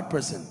not a bad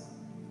person.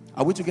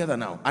 Are we together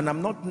now? And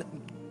I'm not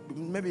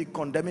maybe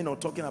condemning or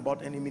talking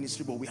about any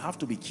ministry, but we have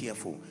to be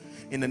careful.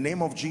 In the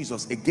name of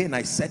Jesus, again,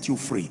 I set you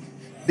free.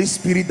 This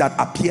spirit that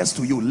appears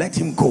to you, let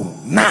him go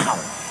now.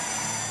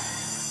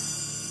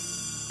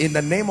 In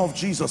the name of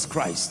Jesus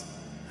Christ.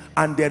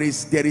 And there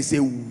is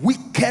a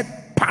wicked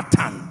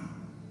pattern.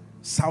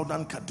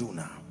 Southern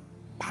Kaduna.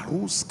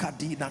 Parus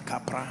Kadina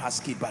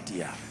Kaprahaski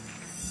Badia.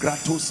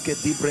 Gratuske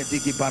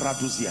Dibredigi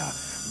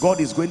Baraduzia. God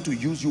is going to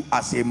use you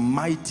as a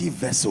mighty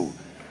vessel.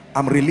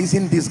 I'm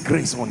releasing this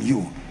grace on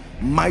you.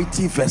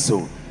 Mighty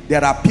vessel.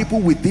 There are people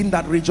within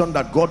that region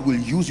that God will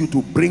use you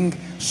to bring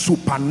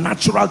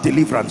supernatural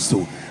deliverance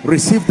to.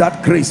 Receive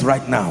that grace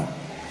right now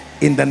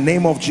in the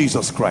name of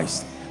Jesus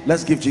Christ.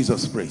 Let's give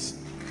Jesus praise.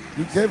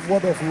 You gave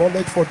word of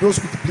knowledge for those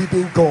with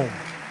bleeding gum.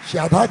 She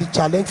had had the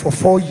challenge for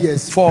 4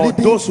 years. For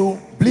bleeding, those who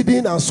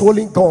bleeding and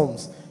swollen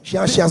gums. She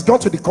has gone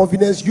to the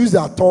convenience, used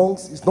her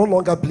tongues. It's no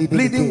longer bleeding.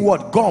 Bleeding again.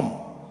 what? Gum.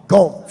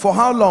 Gum. For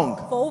how long?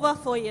 For over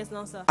 4 years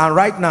now, sir. And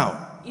right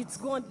now? It's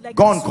gone. Like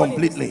Gone it's swollen,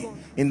 completely. it's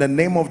gone. In the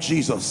name of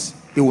Jesus,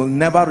 it will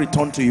never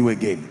return to you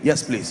again.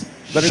 Yes, please.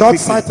 Very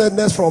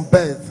Short-sightedness from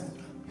birth.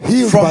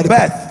 Healed from by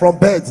birth. From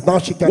birth. Now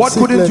she can What see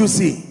couldn't clearly. you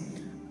see?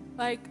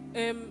 Like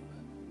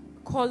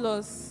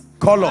colors.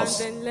 Colors.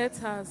 And then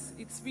letters.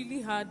 It's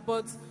really hard.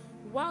 But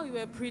while you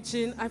were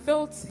preaching, I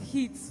felt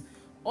heat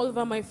all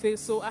over my face.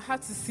 So I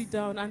had to sit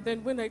down. And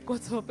then when I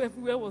got up,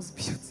 everywhere was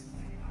beautiful.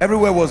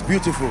 Everywhere was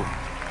beautiful.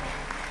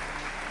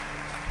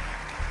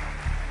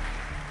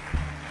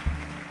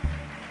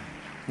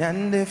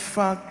 And if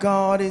our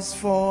God is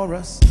for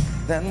us,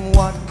 then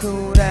what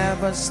could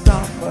ever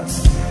stop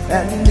us?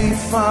 And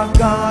if our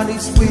God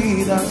is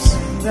with us,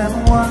 then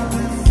what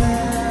will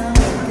fail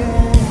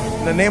again?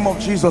 In the name of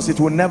Jesus, it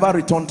will never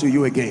return to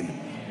you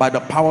again by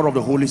the power of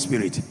the Holy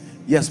Spirit.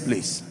 Yes,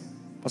 please.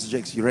 Pastor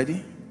Jakes, you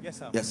ready? Yes,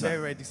 sir. Yes, sir.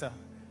 Very ready, sir.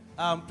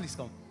 Please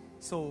come.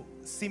 So,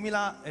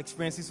 similar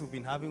experiences we've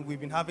been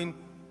having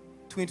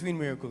twin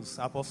miracles,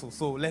 Apostle.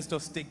 So, let's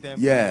just take them.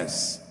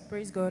 Yes.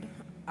 Praise God.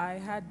 I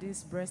had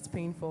this breast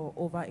pain for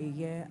over a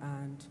year,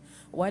 and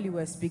while you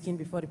were speaking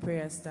before the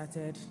prayer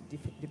started,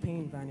 the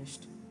pain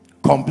vanished.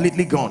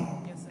 Completely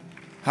gone. Yes, sir.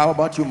 How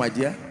about you, my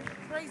dear?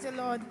 Praise the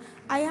Lord.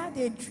 I had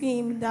a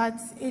dream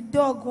that a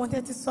dog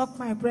wanted to suck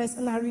my breast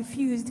and I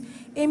refused.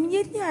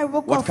 Immediately I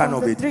woke What up kind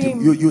from of the a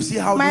dream. you see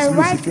how my these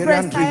right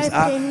Luciferian breast dreams started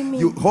are? paining me.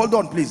 You hold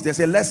on, please. There's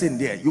a lesson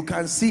there. You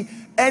can see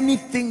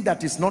anything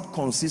that is not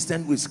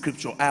consistent with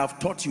scripture. I have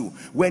taught you,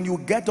 when you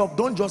get up,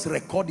 don't just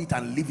record it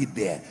and leave it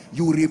there.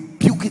 You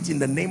rebuke it in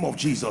the name of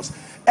Jesus.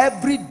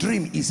 Every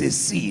dream is a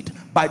seed.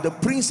 By the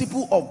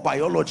principle of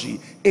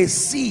biology, a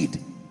seed,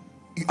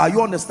 are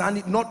you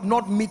understanding?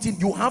 Not meeting,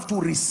 you have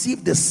to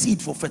receive the seed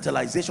for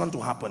fertilization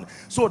to happen.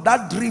 So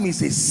that dream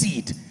is a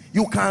seed.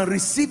 You can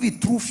receive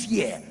it through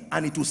fear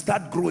and it will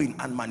start growing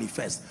and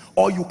manifest,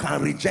 or you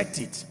can reject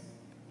it.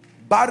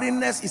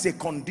 Barrenness is a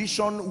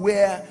condition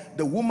where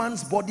the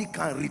woman's body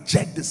can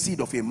reject the seed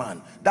of a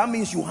man. That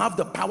means you have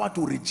the power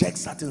to reject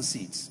certain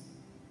seeds,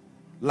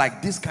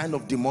 like this kind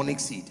of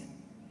demonic seed.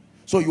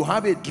 So you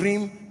have a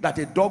dream that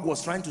a dog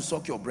was trying to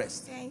suck your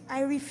breast.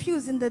 I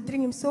refused in the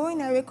dream, so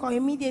when I wake up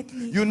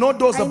immediately. You know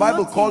those the Bible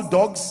noticed. called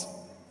dogs?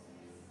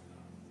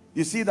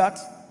 You see that?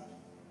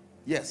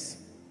 Yes.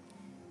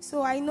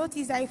 So I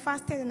noticed, I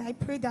fasted and I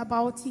prayed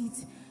about it.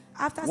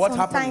 After What some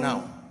happened time,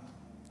 now?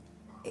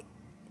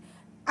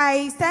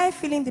 I started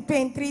feeling the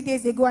pain 3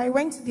 days ago. I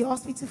went to the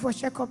hospital for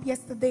checkup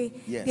yesterday.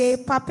 Yes. They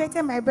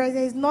palpated my breast.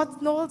 There is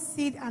no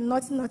seed and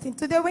nothing.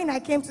 Today when I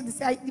came to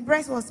the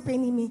breast was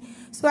paining me.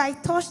 So I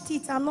touched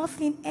it. I'm not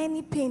feeling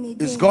any pain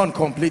again. It's gone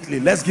completely.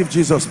 Let's give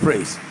Jesus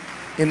praise.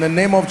 In the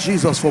name of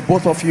Jesus, for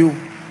both of you,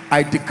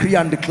 I decree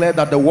and declare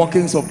that the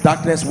workings of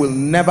darkness will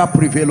never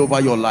prevail over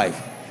your life.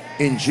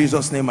 In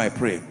Jesus' name I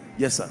pray.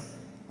 Yes, sir.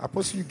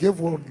 Apostle, you gave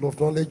word of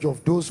knowledge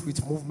of those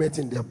with movement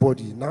in their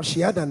body. Now, she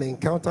had an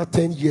encounter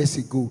 10 years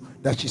ago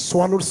that she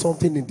swallowed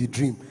something in the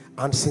dream.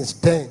 And since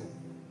then,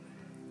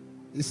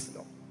 it's...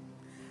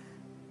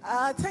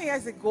 10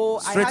 years ago,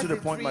 Straight I had to the a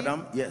point, dream.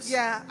 madam. Yes.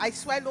 Yeah, I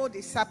swallowed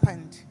a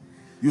serpent.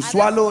 You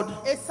swallowed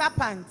A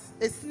serpent,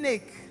 a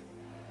snake.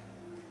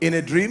 in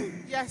a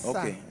dream? Yes, sir.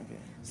 Okay.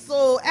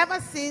 So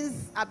ever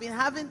since, I've been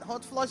having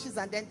hot flushes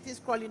and then things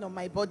crawling on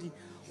my body.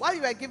 While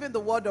you were giving the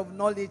word of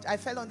knowledge, I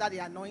fell under the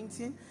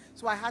anointing.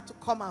 So I had to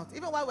come out.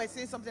 Even while we're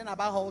saying something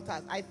about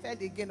altars, I fell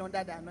again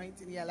under the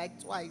anointing here like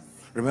twice.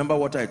 Remember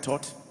what I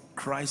taught?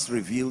 Christ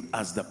revealed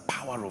as the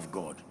power of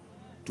God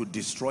to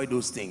destroy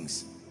those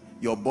things.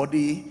 Your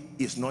body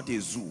is not a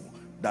zoo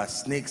that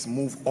snakes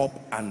move up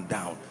and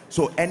down.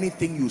 So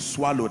anything you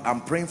swallowed,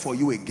 I'm praying for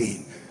you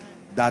again,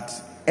 that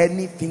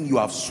anything you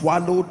have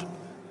swallowed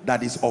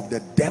that is of the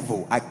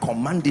devil, I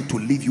command it to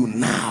leave you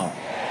now.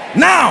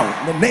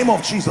 Now, in the name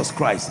of Jesus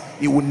Christ,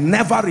 it will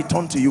never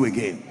return to you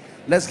again.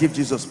 Let's give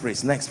Jesus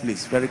praise. Next,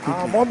 please, very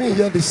quickly. Mommy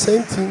here, the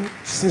same thing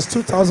since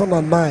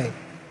 2009.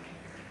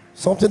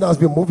 Something has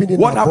been moving in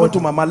What her happened body.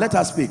 to Mama? Let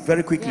her speak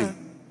very quickly. Yeah.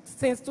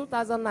 Since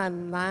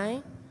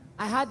 2009,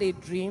 I had a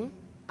dream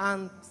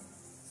and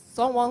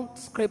someone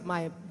scraped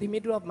the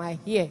middle of my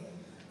hair,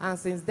 and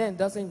since then it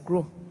doesn't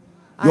grow.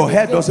 Your And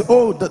hair again- doesn't.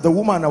 Oh, the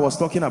woman I was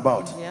talking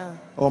about. Yeah.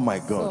 Oh my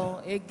God.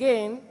 So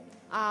again,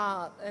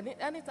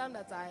 anytime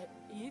that I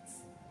eat,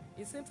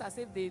 it seems as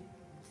if the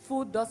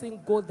food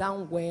doesn't go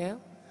down well.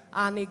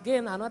 And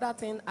again, another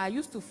thing, I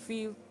used to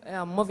feel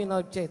moving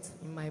objects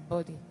in my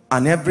body.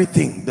 And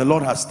everything the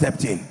Lord has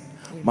stepped in.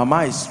 Mama,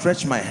 I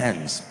stretch my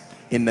hands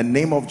in the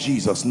name of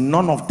Jesus.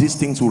 None of these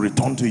things will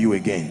return to you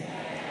again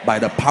by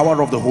the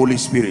power of the Holy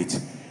Spirit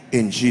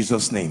in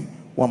Jesus' name.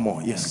 One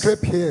more. Yes.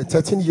 Scrape here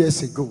 13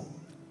 years ago.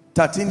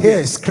 13 Hair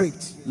years.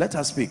 scraped. Let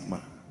us speak, ma.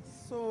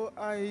 So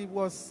I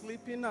was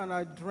sleeping and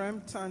I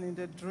dreamt, and in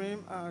the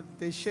dream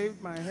they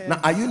shaved my hair. Now,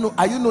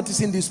 are you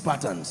noticing these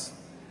patterns?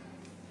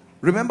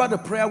 Remember the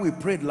prayer we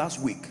prayed last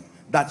week,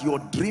 that your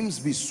dreams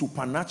be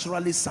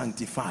supernaturally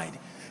sanctified.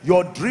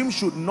 Your dream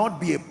should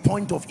not be a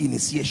point of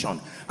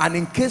initiation. And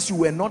in case you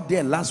were not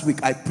there last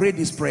week, I prayed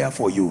this prayer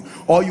for you,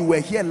 or you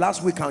were here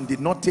last week and did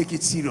not take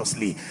it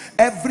seriously.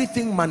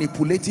 Everything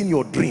manipulating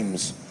your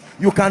dreams,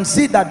 you can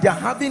see that they're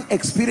having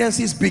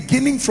experiences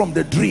beginning from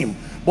the dream,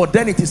 but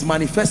then it is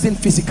manifesting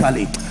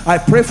physically. I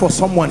pray for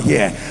someone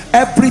here.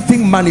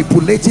 Everything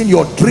manipulating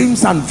your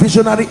dreams and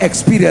visionary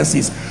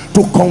experiences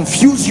to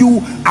confuse you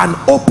and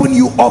open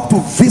you up to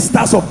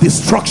vistas of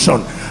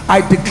destruction,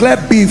 I declare,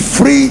 be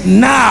free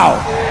now.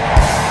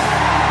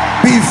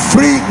 Be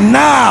free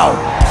now.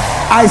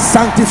 I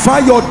sanctify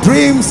your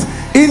dreams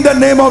in the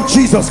name of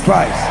Jesus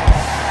Christ.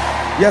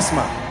 Yes,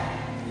 ma'am.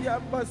 Yeah,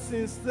 but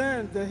since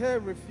then the hair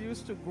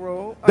refused to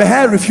grow. The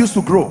hair refused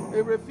to grow.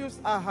 It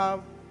refused.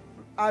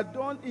 I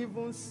don't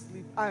even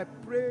sleep. I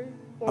pray.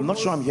 I'm not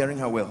sure I'm hearing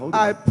her well. Hold on.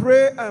 I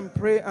pray and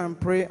pray and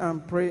pray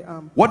and pray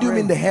and What do you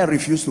mean the hair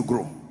refused to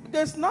grow?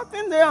 There's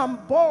nothing there. I'm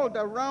bald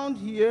around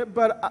here,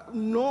 but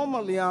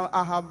normally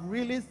I have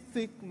really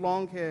thick,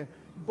 long hair.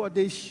 But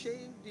they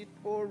shaved it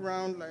all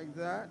around like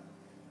that.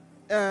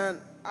 And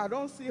I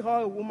don't see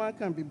how a woman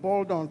can be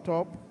bald on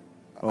top.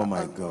 Oh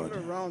my God.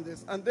 Around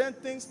this. And then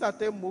things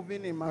started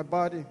moving in my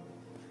body.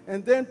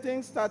 And then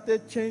things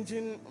started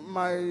changing.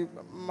 My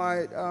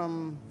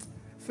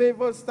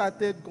favor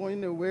started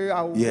going away.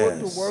 I would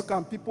go to work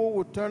and people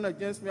would turn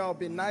against me. I would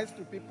be nice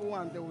to people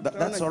and they would turn against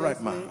me. That's all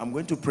right, ma. I'm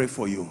going to pray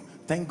for you.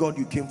 Thank God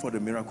you came for the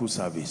miracle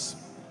service.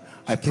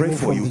 I pray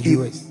for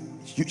you.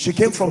 She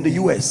came from the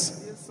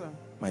US. Yes, sir.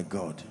 My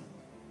God.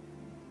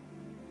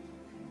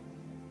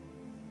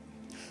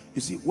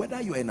 You see,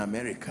 whether you are in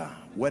America,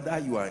 whether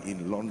you are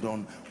in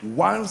London,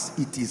 once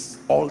it is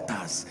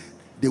altars,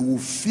 they will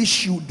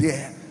fish you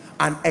there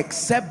and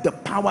accept the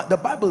power. The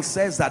Bible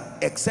says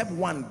that except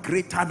one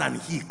greater than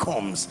he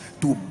comes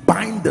to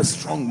bind the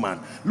strong man.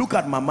 Look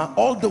at Mama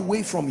all the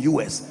way from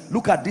US.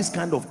 Look at this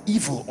kind of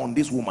evil on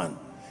this woman.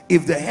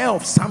 If the hair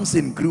of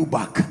Samson grew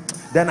back,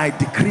 then I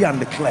decree and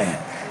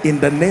declare in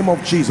the name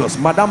of Jesus.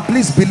 Madam,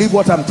 please believe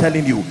what I'm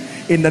telling you.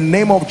 In the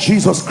name of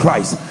Jesus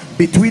Christ,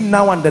 between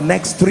now and the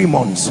next 3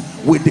 months,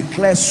 we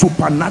declare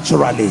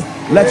supernaturally,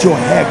 let your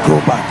hair grow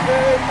back.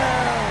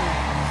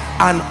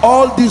 And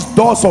all these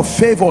doors of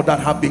favor that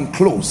have been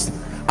closed,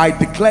 I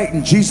declare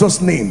in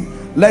Jesus'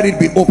 name, let it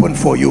be open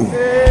for you.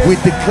 We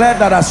declare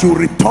that as you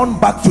return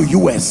back to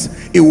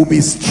US, it will be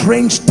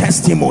strange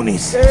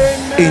testimonies.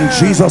 In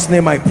Jesus'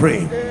 name I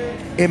pray.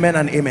 Amen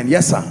and amen.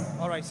 Yes, sir.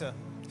 All right, sir.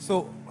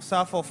 So,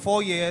 sir, for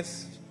 4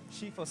 years,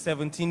 she for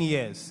 17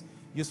 years,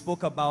 you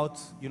spoke about,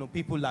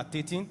 people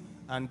lactating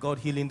and God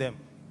healing them.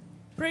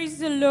 Praise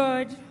the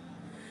Lord.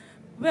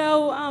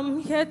 Well, I'm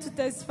here to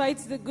testify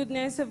to the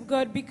goodness of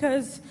God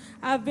because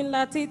I've been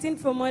lactating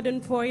for more than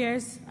 4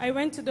 years. I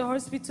went to the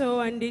hospital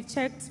and they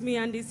checked me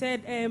and they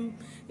said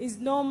it's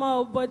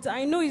normal, but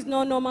I know it's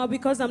not normal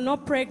because I'm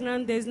not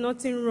pregnant. There's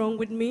nothing wrong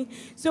with me.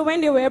 So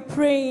when they were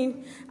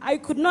praying, I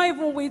could not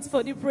even wait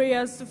for the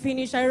prayers to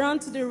finish. I ran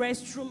to the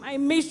restroom. I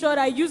made sure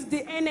I used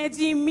the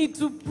energy in me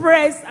to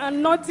press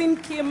and nothing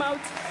came out.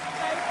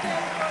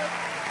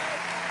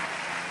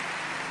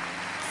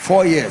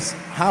 4 years.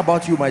 How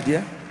about you, my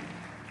dear?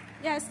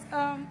 Yes,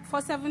 for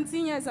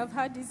 17 years I've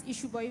had this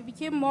issue, but it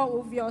became more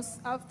obvious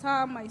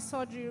after my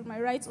surgery. My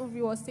right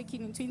ovary was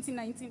taken in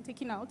 2019,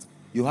 taken out.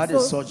 You had a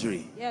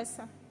surgery? Yes,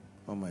 sir.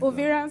 Oh my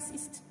Ovarian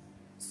cyst.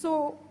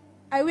 So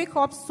I wake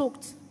up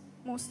soaked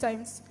most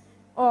times.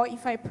 Or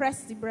if I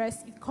press the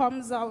breast, it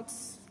comes out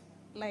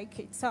like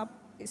it's a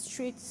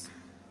straight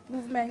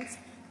movement.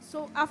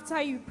 So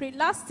after you prayed,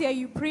 last year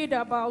you prayed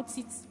about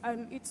it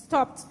and it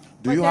stopped.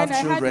 Do you have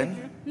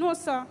children? No,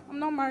 sir. I'm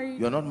not married.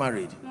 You're not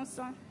married? No,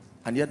 sir.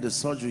 And yet the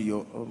surgery,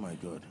 oh my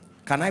God.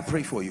 Can I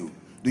pray for you?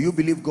 Do you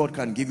believe God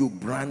can give you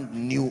brand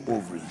new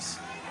ovaries?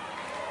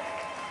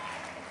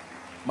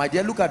 My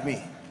dear, look at me.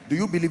 Do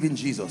you believe in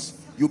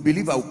Jesus? You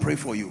believe I will pray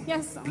for you?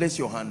 Yes, sir. Place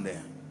your hand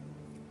there.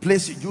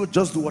 Place it. You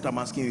just do what I'm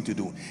asking you to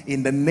do.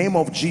 In the name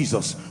of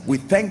Jesus, we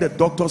thank the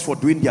doctors for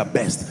doing their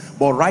best.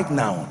 But right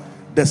now,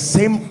 the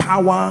same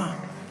power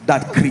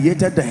that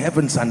created the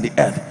heavens and the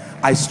earth,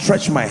 I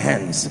stretch my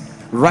hands.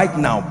 Right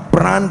now,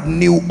 brand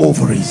new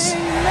ovaries.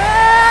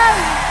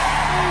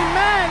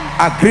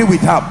 Agree with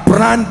her,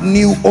 brand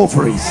new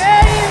ovaries.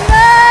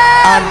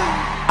 And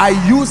I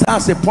use her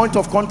as a point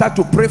of contact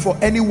to pray for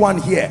anyone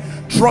here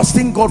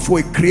trusting God for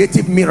a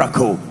creative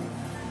miracle.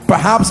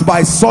 Perhaps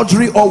by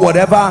surgery or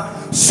whatever,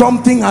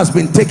 something has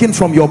been taken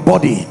from your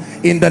body.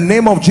 In the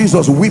name of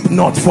Jesus, weep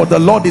not, for the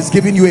Lord is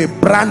giving you a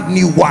brand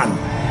new one.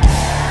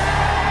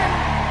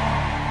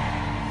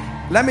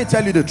 Let me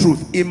tell you the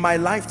truth. In my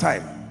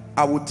lifetime,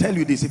 I will tell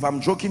you this. If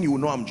I'm joking, you will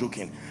know I'm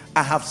joking.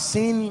 I have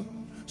seen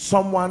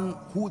someone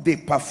who they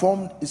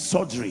performed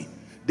surgery.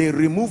 They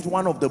removed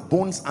one of the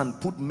bones and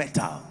put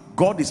metal.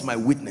 God is my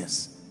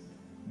witness.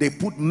 They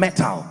put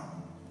metal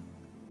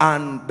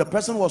and the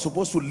person was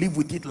supposed to live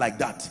with it like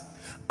that.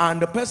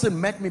 And the person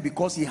met me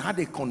because he had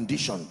a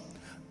condition.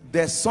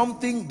 There's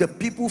something the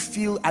people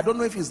feel, I don't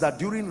know if it's that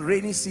during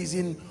rainy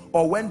season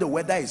or when the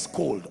weather is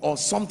cold or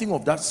something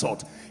of that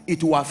sort,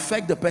 it will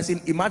affect the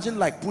person. Imagine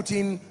like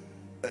putting,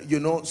 you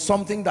know,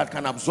 something that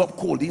can absorb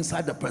cold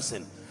inside the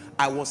person.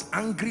 I was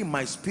angry in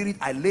my spirit.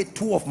 I laid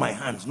 2 of my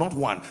hands, not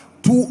 1,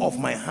 2 of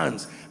my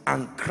hands,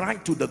 and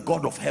cried to the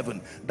God of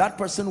heaven. That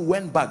person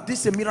went back.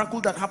 This is a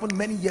miracle that happened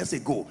many years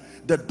ago.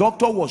 The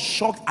doctor was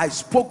shocked. I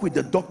spoke with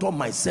the doctor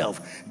myself.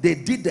 They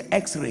did the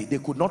x-ray. They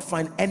could not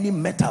find any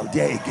metal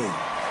there again.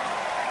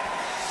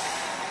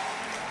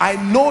 I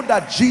know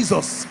that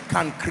Jesus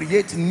can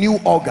create new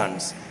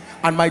organs.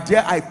 And my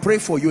dear, I pray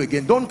for you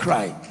again. Don't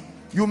cry.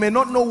 You may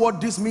not know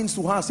what this means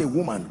to her as a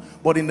woman,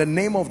 but in the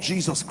name of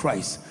Jesus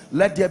Christ,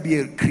 let there be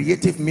a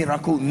creative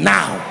miracle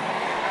now.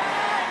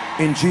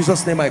 In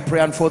Jesus' name I pray.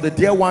 And for the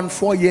dear one,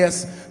 4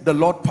 years, the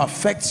Lord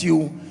perfects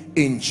you.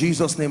 In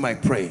Jesus' name I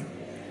pray.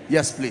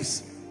 Yes,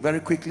 please. Very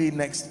quickly,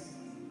 next.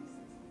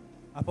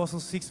 Apostle,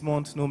 6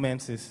 months, no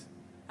menses.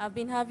 I've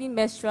been having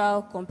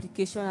menstrual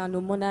complication and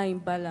hormonal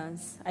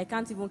imbalance. I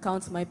can't even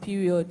count my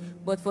period,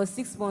 but for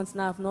 6 months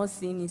now I've not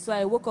seen it. So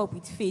I woke up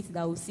with faith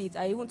that I will see it.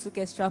 I even took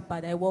extra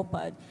pad, I wore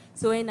pad.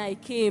 So when I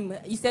came,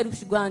 he said we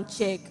should go and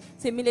check.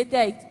 So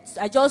immediately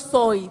I just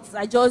saw it.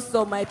 I just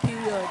saw my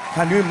period.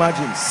 Can you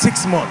imagine?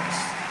 6 months.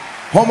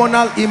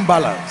 Hormonal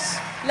imbalance.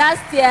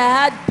 Last year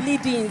I had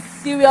bleedings,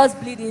 serious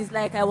bleedings,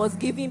 like I was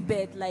giving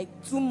birth, like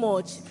too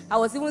much. I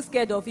was even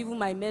scared of even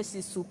my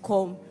menses to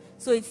come.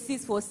 So it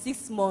sits for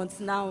 6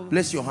 months now.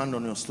 Place your hand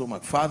on your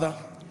stomach. Father,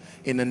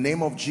 in the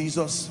name of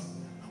Jesus,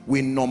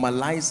 we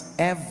normalize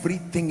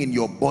everything in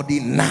your body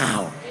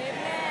now.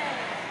 Amen.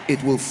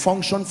 It will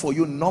function for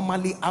you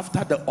normally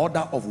after the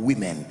order of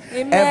women.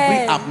 Amen.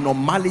 Every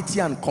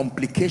abnormality and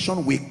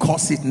complication, we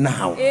cause it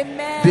now.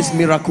 Amen. This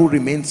miracle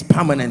remains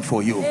permanent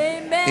for you. Amen.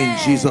 In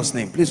Jesus'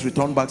 name. Please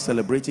return back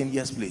celebrating.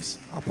 Yes, please.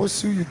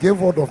 Apostle, you gave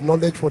word of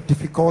knowledge for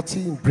difficulty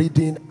in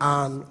breathing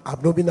and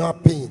abdominal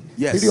pain.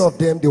 Yes. 3 of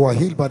them, they were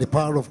healed by the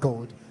power of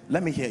God.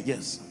 Let me hear.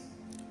 Yes.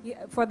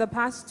 Yeah, for the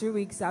past 2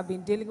 weeks, I've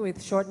been dealing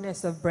with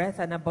shortness of breath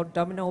and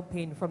abdominal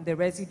pain from the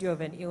residue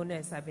of an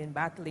illness I've been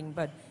battling.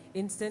 But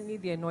instantly,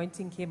 the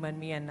anointing came on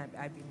me and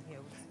I've been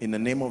healed. In the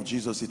name of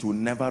Jesus, it will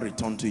never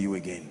return to you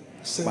again.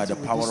 By the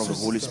with power this of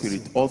the Holy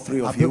Spirit. sister. All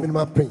 3 of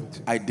Abdominal you, pain.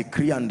 I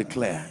decree and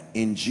declare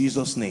in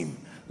Jesus' name,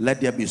 let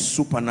there be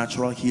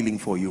supernatural healing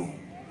for you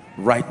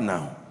right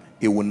now.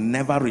 It will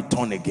never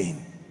return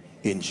again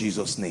in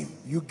Jesus' name.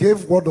 You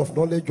gave word of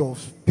knowledge of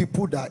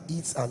people that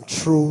eat and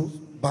throw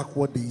back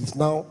what they eat.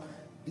 Now,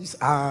 these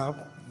are,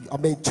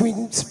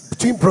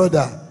 twin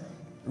brother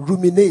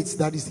ruminates,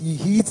 that is,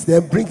 he eats,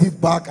 then brings it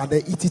back and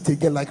then eat it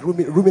again like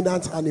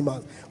ruminant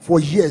animals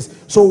for years.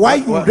 So why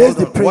you raise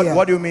the prayer?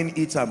 What do you mean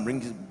eats and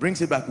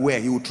brings it back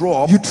where? He will throw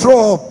up? You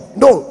throw up.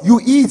 No,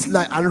 you eat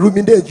like and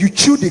ruminate. You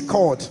chew the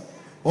cord.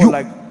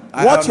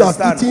 What you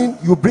have eaten,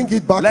 you bring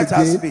it back Let again.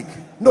 her speak.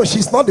 No,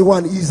 she's not the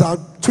one. He's our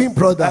twin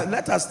brother.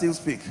 Let her still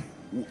speak.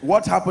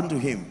 What happened to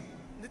him?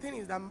 The thing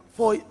is that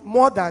for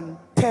more than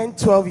 10,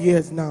 12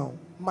 years now,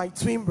 my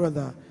twin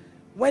brother,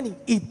 when he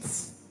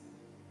eats,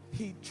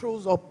 he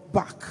throws up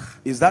back.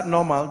 Is that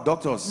normal,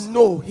 doctors?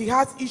 No, he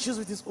has issues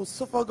with his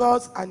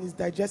esophagus and his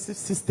digestive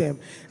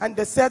system. And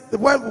they said,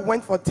 when we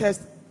went for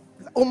tests,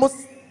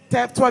 almost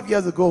 10, 12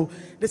 years ago,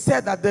 they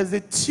said that there's a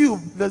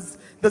tube, there's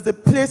a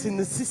place in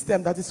the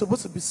system that is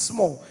supposed to be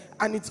small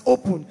and it's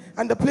open,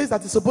 and the place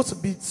that is supposed to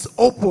be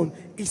open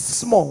is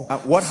small.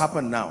 What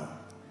happened now?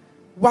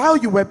 While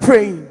you were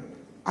praying,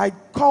 I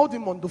called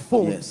him on the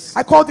phone. Yes.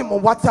 I called him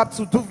on WhatsApp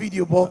to do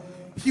video, but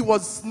he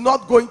was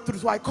not going through,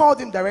 so I called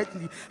him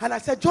directly and I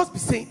said, just be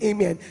saying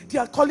amen. They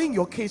are calling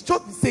your case,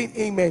 just be saying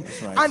amen.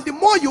 Right. And the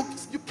more you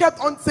kept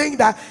on saying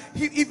that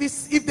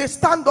if they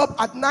stand up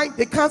at night,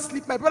 they can't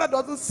sleep. My brother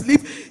doesn't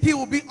sleep. He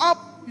will be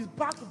up, his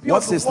back will be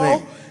What's on the his wall.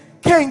 name?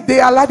 Kende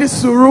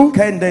Aladisuru.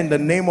 Kende, in the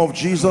name of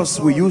Jesus,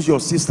 we use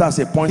your sister as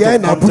a point Here of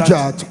in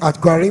contact. Abuja at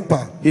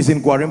Gwarimpa. He's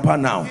in Gwarimpa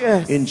now.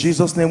 Yes. In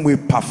Jesus' name, we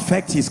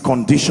perfect his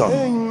condition.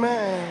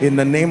 Amen. In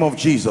the name of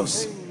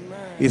Jesus.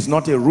 He's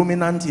not a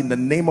ruminant. In the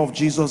name of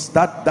Jesus,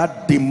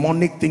 that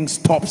demonic thing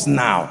stops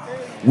now.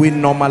 We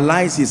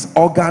normalize his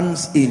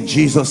organs in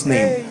Jesus'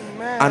 name.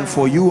 And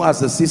for you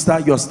as a sister,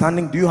 you're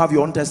standing. Do you have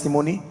your own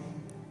testimony?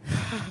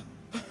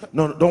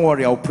 No, don't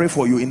worry, I'll pray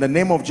for you. In the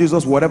name of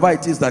Jesus, whatever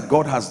it is that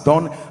God has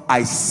done,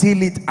 I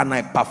seal it and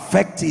I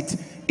perfect it.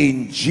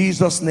 In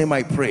Jesus' name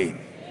I pray.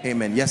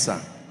 Amen. Yes,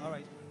 sir. All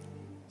right.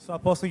 So,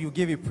 Apostle, you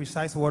gave a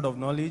precise word of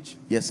knowledge,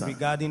 yes, sir,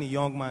 regarding a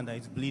young man that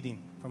is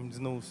bleeding from his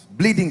nose.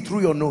 Bleeding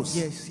through your nose?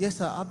 Yes,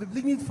 sir. I've been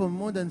bleeding for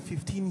more than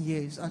 15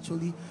 years,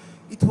 actually.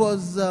 It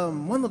was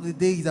one of the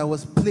days I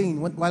was playing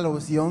while I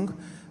was young.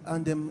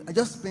 And I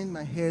just sprained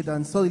my head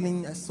and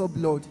suddenly I saw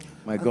blood.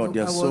 My God,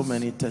 there are so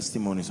many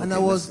testimonies. And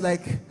okay, I was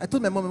like, I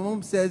told my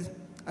mom said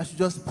I should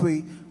just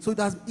pray. So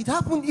it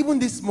happened even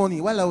this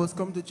morning while I was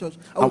coming to church.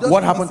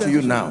 What happened to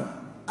you now?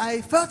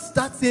 I felt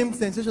that same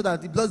sensation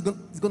that the blood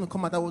is going to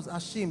come out. I was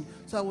ashamed.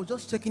 So I was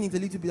just checking it a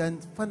little bit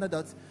and found out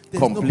that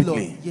there's no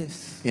blood.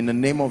 Yes. In the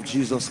name of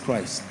Jesus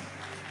Christ.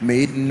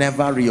 May it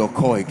never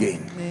reoccur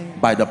again.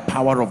 By the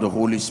power of the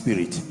Holy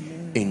Spirit.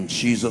 In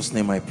Jesus'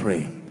 name I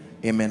pray.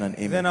 Amen and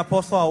amen. Then,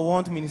 Apostle, I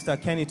want Minister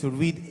Kenny to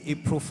read a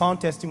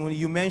profound testimony.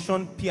 You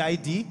mentioned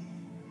PID,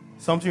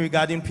 something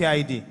regarding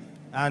PID.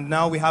 And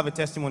now we have a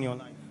testimony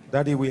online.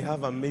 Daddy, we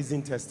have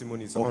amazing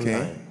testimonies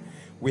online.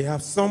 We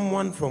have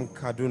someone from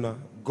Kaduna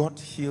got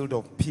healed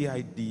of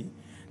PID.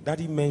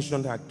 Daddy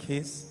mentioned her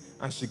case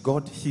and she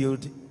got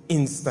healed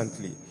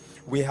instantly.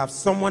 We have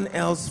someone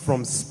else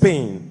from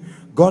Spain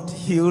got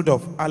healed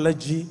of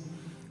allergy.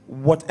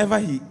 Whatever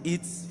he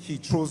eats, he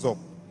throws up.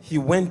 He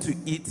went to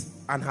eat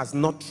and has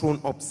not thrown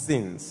up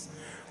since.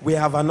 We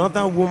have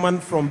another woman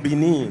from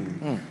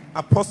Benin.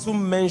 Apostle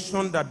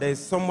mentioned that there is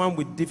someone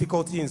with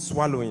difficulty in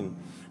swallowing,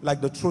 like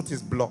the throat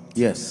is blocked.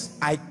 Yes.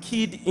 I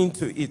keyed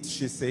into it,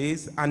 she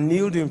says, and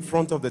kneeled in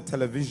front of the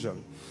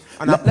television.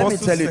 And Let me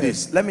tell you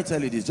this. Let me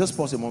tell you this. Just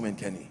pause a moment,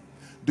 Kenny.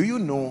 Do you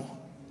know,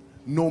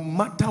 no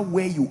matter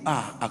where you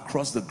are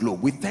across the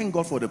globe, we thank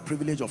God for the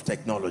privilege of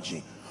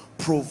technology,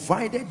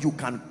 provided you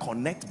can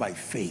connect by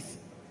faith.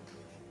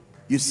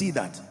 You see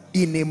that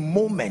in a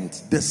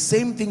moment, the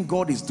same thing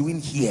God is doing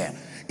here.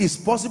 It's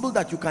possible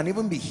that you can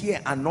even be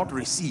here and not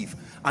receive,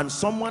 and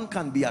someone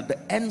can be at the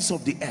ends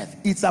of the earth.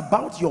 It's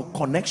about your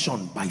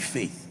connection by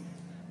faith.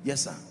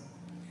 Yes, sir.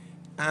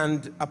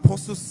 And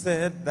Apostle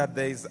said that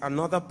there is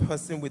another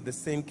person with the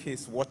same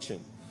case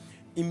watching.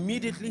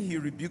 Immediately he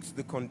rebuked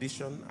the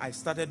condition. I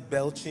started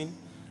belching,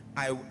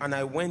 and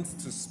I went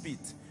to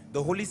spit.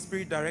 The Holy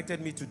Spirit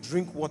directed me to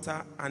drink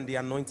water and the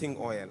anointing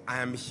oil.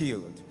 I am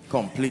healed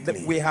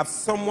completely. We have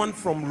someone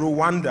from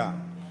Rwanda.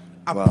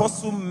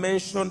 Apostle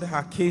mentioned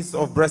her case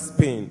of breast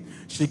pain.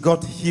 She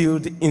got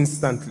healed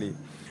instantly.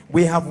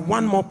 We have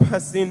one more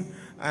person,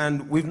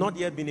 and we've not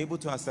yet been able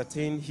to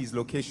ascertain his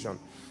location,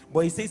 but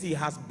he says he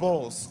has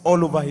balls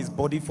all over his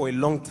body for a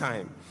long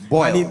time.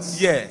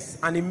 Boils. Yes,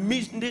 and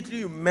immediately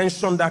you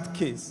mentioned that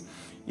case.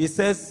 He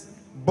says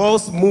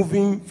balls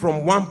moving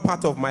from one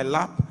part of my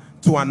lap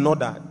to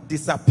another,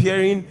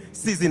 disappearing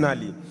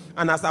seasonally.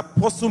 And as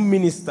Apostle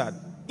ministered,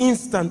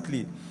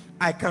 instantly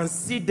I can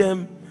see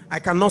them. I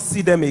cannot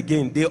see them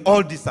again. They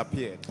all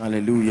disappeared.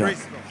 Hallelujah.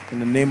 In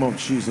the name of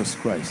Jesus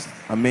Christ.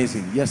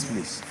 Amazing. Yes,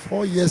 please.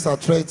 4 years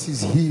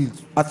arthritis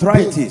healed.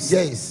 Arthritis?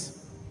 Pain,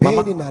 yes.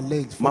 Pain in her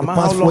legs. For Mama,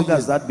 the past how long 4 years,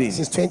 has that been?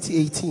 Since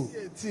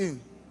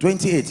 2018.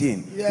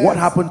 2018. Yes. What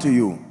happened to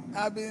you?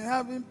 I've been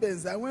having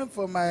pains. I went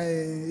for my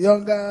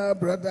younger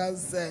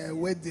brother's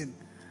wedding.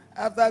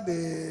 After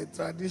the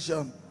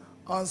tradition,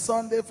 on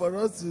Sunday for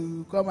us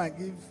to come and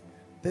give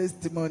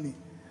testimony,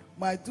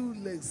 my 2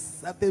 legs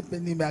started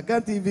paining me. I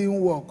can't even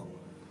walk.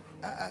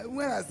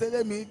 When I said,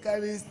 let me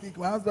carry stick,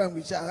 my husband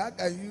will shout, how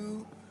can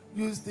you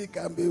use stick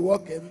and be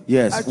walking?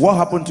 Yes. Actually, what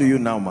happened to you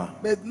now, ma?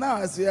 But now,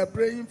 as we are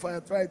praying for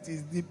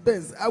arthritis, the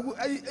pains,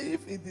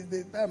 if it is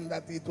the time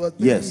that it was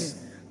paining Yes.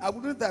 me, I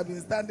wouldn't have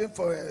been standing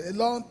for a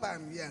long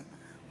time here.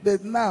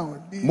 But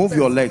now, the Move pains,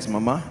 your legs,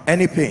 mama.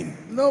 Any pain?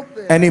 No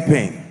pain. Any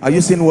pain? Are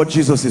you seeing what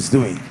Jesus is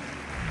doing?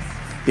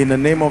 In the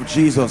name of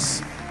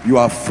Jesus, you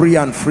are free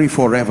and free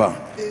forever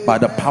by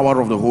the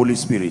power of the Holy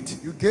Spirit.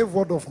 You gave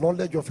word of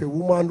knowledge of a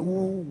woman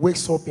who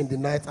wakes up in the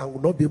night and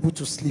will not be able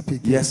to sleep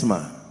again. Yes,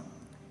 ma.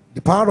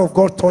 The power of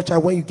God touched her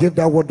when you gave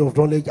that word of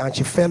knowledge, and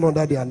she fell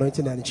under the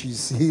anointing and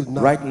she's healed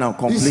now. Right now,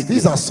 completely. This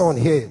is her son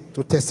here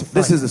to testify.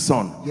 This is the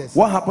son. Yes.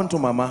 What happened to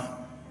mama?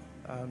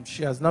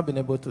 She has not been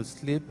able to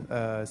sleep,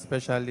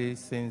 especially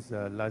since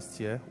last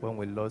year when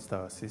we lost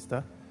our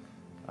sister.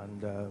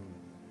 And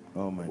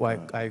oh my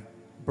God. I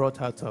brought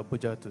her to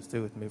Abuja to stay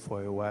with me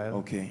for a while.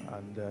 Okay.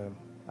 And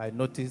I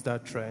noticed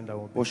that trend.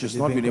 Oh, she's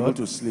not been able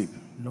to sleep?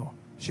 No.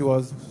 She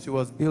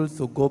was built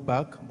to go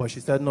back, but she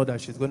said no,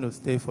 that she's going to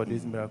stay for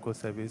this miracle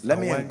service. Let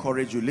me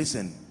encourage you.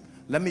 Listen,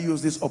 let me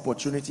use this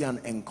opportunity and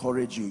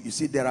encourage you. You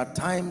see, there are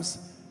times,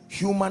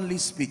 humanly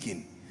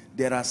speaking,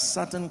 there are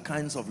certain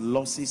kinds of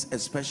losses,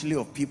 especially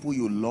of people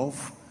you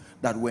love,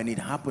 that when it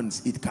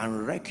happens, it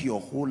can wreck your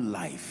whole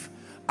life.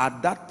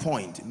 At that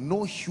point,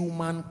 no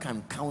human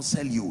can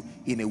counsel you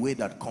in a way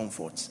that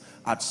comforts.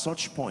 At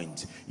such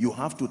point, you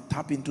have to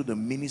tap into the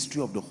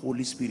ministry of the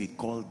Holy Spirit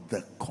called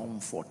the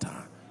Comforter.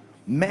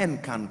 Men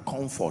can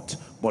comfort,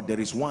 but there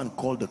is one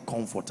called the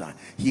Comforter.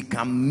 He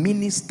can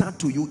minister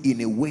to you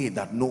in a way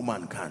that no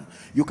man can.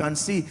 You can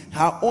see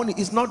her own,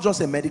 it's not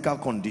just a medical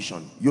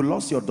condition. You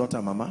lost your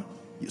daughter, mama.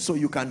 So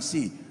you can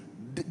see,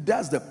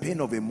 that's the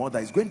pain of a mother.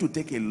 It's going to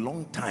take a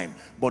long time,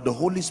 but the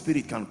Holy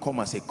Spirit can come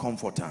as a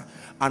comforter.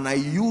 And I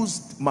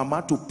used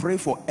mama to pray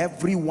for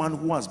everyone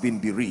who has been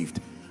bereaved.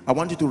 I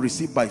want you to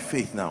receive by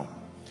faith now.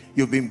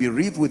 You've been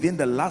bereaved within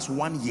the last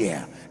 1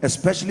 year,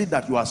 especially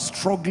that you are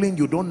struggling.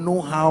 You don't know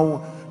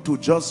how to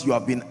you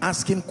have been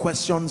asking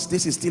questions.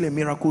 This is still a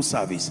miracle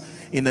service.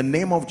 In the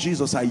name of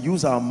Jesus, I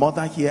use our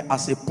mother here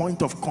as a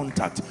point of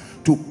contact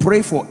to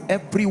pray for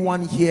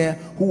everyone here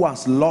who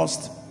has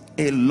lost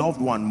a loved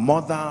one,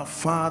 mother,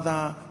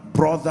 father,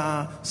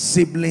 brother,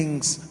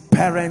 siblings,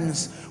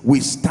 parents. We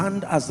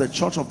stand as the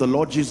church of the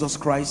Lord Jesus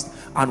Christ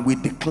and we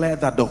declare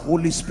that the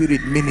Holy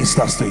Spirit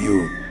ministers to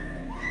you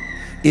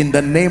in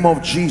the name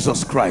of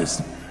Jesus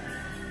Christ.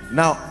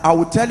 Now, I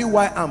will tell you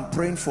why I'm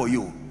praying for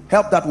you.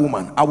 Help that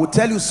woman. I will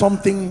tell you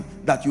something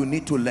that you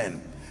need to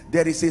learn.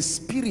 There is a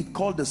spirit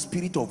called the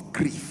spirit of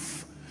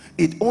grief.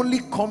 It only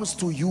comes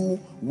to you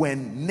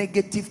when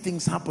negative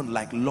things happen,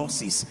 like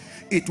losses.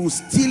 It will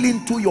steal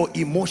into your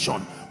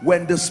emotion.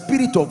 When the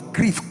spirit of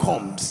grief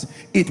comes,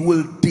 it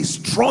will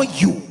destroy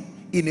you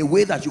in a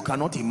way that you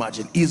cannot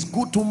imagine. It's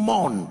good to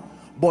mourn,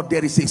 but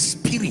there is a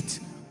spirit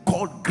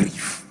called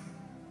grief.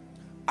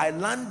 I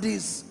learned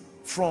this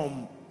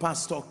from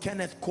Pastor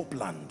Kenneth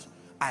Copeland.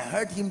 I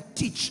heard him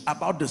teach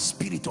about the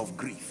spirit of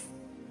grief.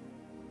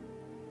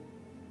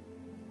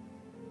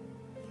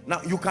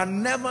 Now, you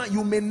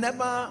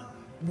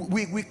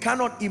may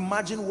cannot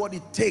imagine what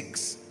it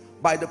takes.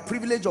 By the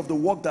privilege of the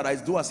work that I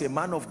do as a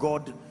man of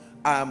God,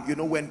 you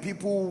know, when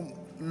people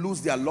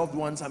lose their loved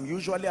ones, I'm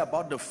usually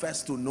about the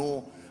first to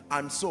know.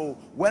 And so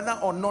whether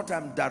or not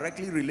I'm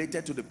directly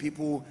related to the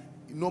people,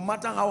 no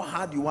matter how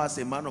hard you are as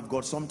a man of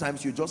God,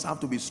 sometimes you just have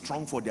to be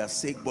strong for their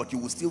sake, but you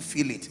will still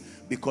feel it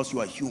because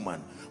you are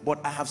human. But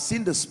I have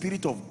seen the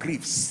spirit of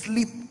grief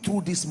slip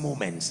through these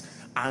moments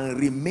and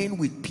remain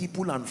with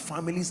people and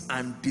families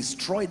and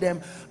destroy them.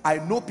 I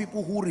know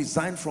people who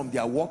resigned from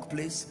their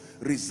workplace,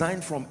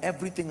 resigned from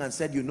everything and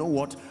said, you know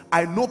what?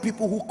 I know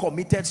people who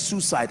committed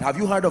suicide. Have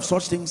you heard of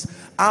such things?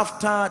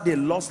 After they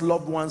lost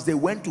loved ones, they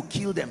went to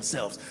kill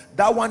themselves.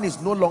 That one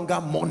is no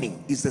longer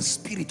mourning. It's the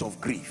spirit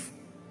of grief.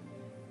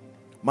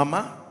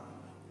 Mama,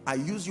 I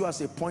use you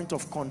as a point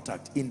of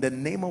contact. In the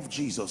name of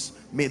Jesus,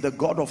 may the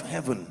God of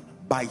heaven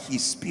by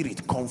his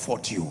spirit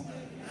comfort you.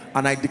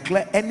 And I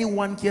declare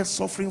anyone here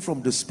suffering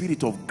from the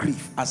spirit of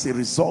grief as a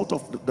result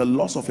of the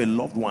loss of a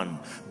loved one,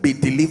 be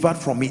delivered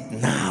from it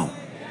now.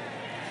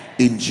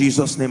 In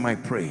Jesus' name I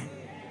pray.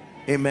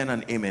 Amen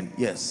and amen.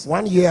 Yes.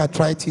 1 year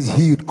arthritis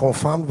healed,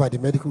 confirmed by the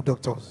medical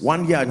doctors.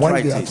 1 year arthritis.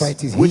 1 year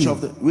arthritis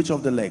which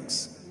of the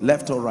legs?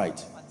 Left or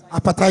right?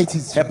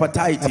 Hepatitis.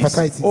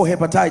 Hepatitis. Oh,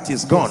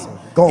 hepatitis. Gone.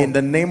 Yes, gone. In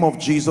the name of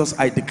Jesus,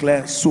 I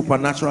declare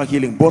supernatural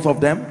healing. Both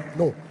of them?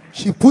 No.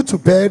 She put to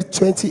bed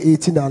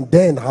 2018 and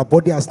then her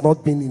body has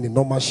not been in a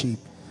normal shape.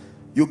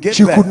 You get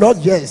she back. could not,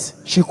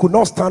 yes, she could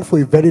not stand for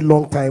a very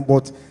long time,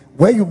 but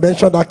when you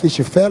mentioned that case,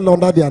 she fell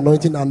under the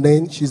anointing and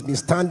then she's been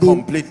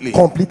standing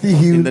completely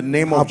healed. In the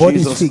name of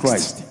Jesus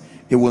Christ,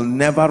 it will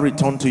never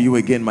return to you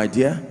again, my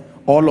dear.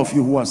 All of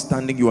you who are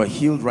standing, you are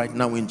healed right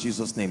now in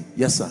Jesus' name.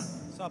 Yes, sir.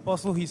 So,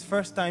 Apostle, his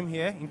first time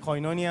here in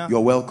Koinonia.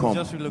 You're welcome.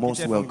 Just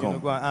Most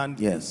welcome. And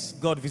yes.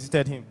 God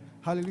visited him.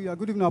 Hallelujah.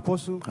 Good evening,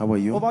 Apostle. How are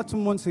you? Over 2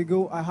 months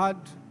ago,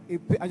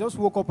 I just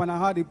woke up and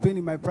I had a pain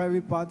in my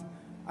private part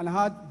and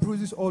I had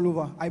bruises all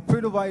over. I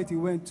prayed over it. It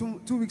went.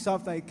 Two weeks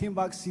after, it came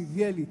back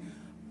severely.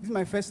 This is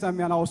my first time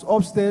here and I was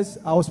upstairs.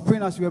 I was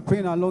praying as we were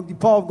praying along. The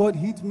power of God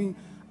hit me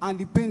and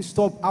the pain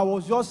stopped.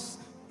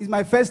 It's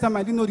my first time.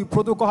 I didn't know the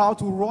protocol, how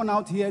to run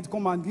out here to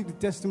come and give the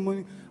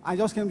testimony. I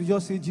just came to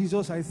just say,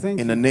 Jesus, I thank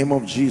you. In the name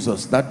of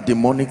Jesus, that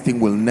demonic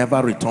thing will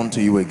never return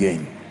to you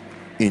again.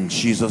 In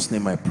Jesus'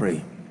 name I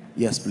pray.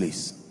 Yes,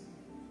 please.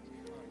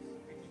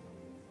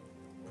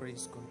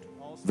 Praise God.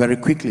 Very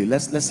quickly,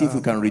 let's see if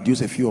we can reduce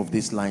a few of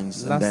these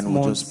lines and then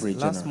we'll just pray.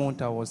 Last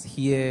month I was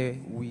here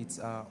with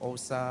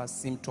ulcer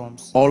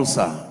symptoms.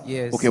 Ulcer?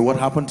 Yes. Okay, what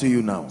happened to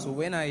you now? So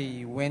when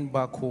I went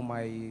back home,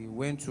 I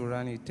went to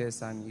run a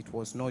test and it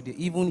was not there.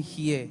 Even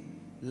here,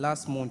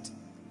 last month,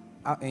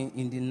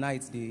 in the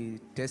night, they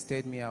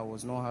tested me. I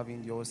was not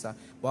having the ulcer,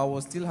 but I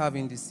was still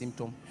having the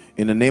symptom.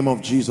 In the name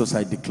of Jesus,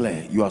 I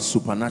declare you are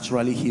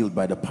supernaturally healed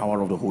by the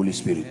power of the Holy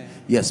Spirit. Amen.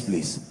 Yes,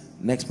 please.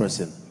 Next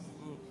person.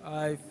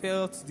 I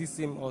felt this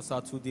same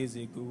ulcer 2 days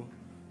ago.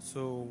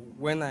 So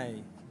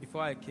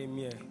before I came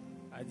here,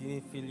 I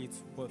didn't feel it.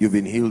 But You've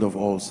been healed of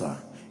ulcer.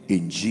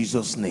 In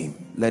Jesus' name,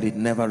 let it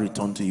never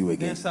return to you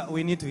again. Yes, sir,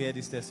 we need to hear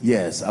this testimony.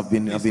 Yes, I've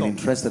been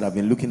interested. I've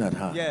been looking at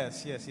her.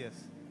 Yes.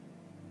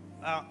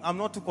 I'm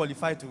not too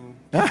qualified to give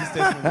this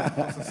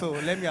testimony, so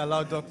let me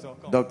allow Doctor.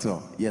 Come. Doctor,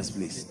 yes,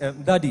 please.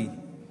 Daddy,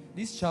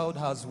 this child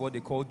has what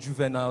they call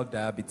juvenile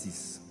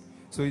diabetes.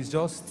 So it's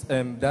just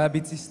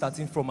diabetes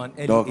starting from an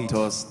early age.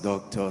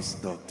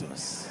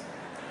 Doctors.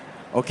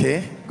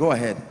 Okay, go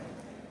ahead.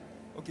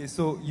 Okay,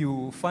 so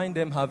you find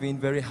them having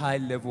very high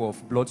level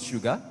of blood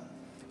sugar.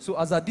 So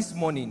as at this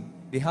morning,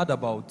 they had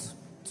about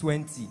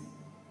 20.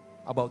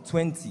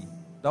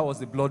 That was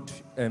the blood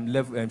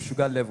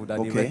sugar level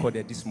that they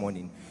recorded this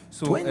morning.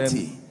 So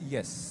 20?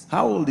 Yes.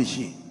 How old is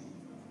she?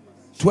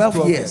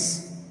 12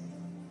 years.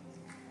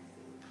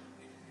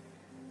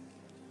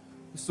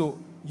 So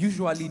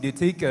usually they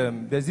take,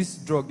 there's this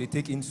drug, they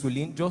take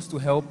insulin just to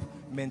help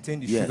maintain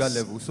the sugar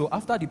level. So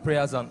after the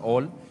prayers and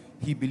all,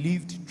 he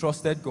believed,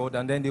 trusted God,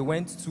 and then they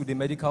went to the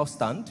medical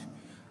stand,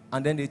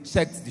 and then they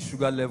checked the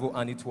sugar level,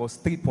 and it was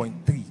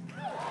 3.3.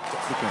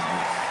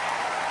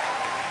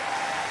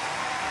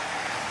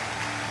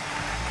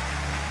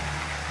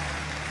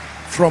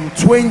 From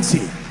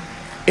 20,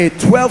 a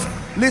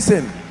 12,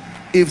 listen,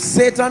 if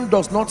Satan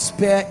does not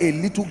spare a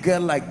little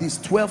girl like this,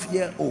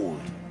 12-year-old,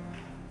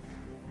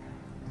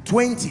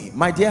 20,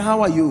 my dear,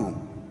 how are you?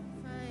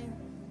 Fine.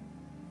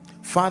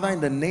 Father, in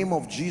the name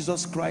of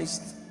Jesus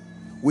Christ,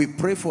 We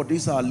pray for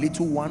this, our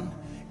little one.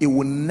 It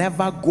will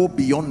never go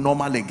beyond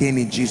normal again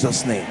in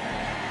Jesus' name.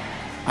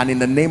 And in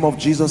the name of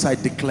Jesus, I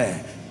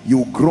declare,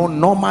 you grow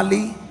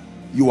normally,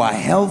 you are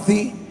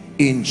healthy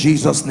in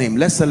Jesus' name.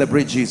 Let's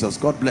celebrate Jesus.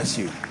 God bless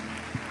you.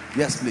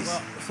 Yes, please.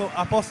 Well, so,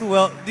 Apostle,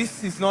 well,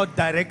 this is not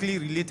directly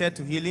related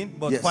to healing,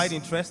 but yes, quite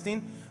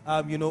interesting.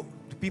 You know,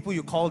 the people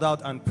you called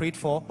out and prayed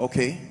for.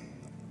 Okay.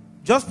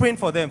 Just praying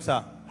for them,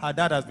 sir. Her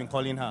dad has been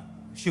calling her.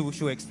 She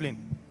will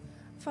explain.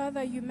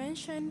 Father, you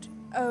mentioned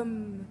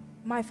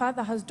my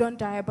father has done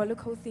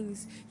diabolical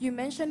things. You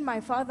mentioned my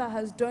father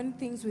has done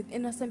things with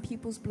innocent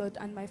people's blood,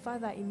 and my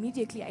father,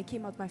 immediately I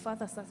came out, my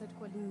father started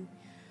calling me.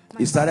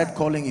 He started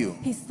calling you?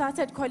 He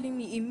started calling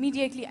me.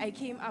 Immediately I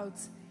came out.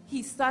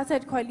 He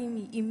started calling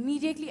me.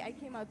 Immediately I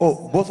came out.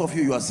 Oh, both of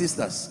you are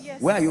sisters? Yes.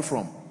 Where are you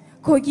from?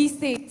 Kogi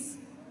State.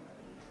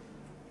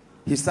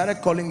 He started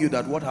calling you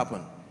that. What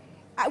happened?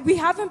 We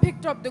haven't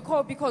picked up the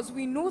call because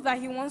we know that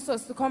he wants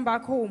us to come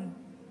back home.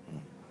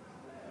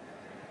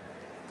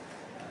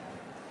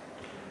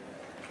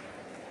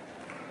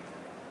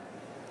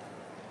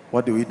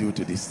 What do we do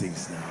to these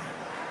things now?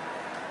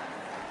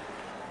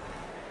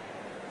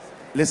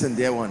 Listen,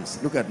 dear ones,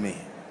 look at me.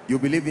 You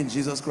believe in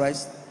Jesus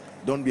Christ?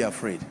 Don't be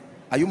afraid.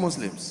 Are you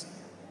Muslims?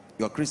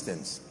 You're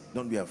Christians.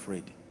 Don't be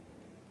afraid.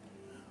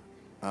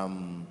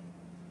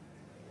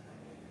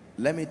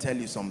 Let me tell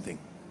you something.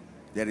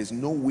 There is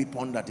no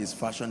weapon that is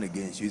fashioned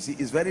against you. You see,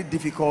 it's very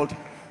difficult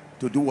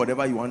to do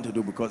whatever you want to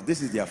do because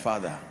this is their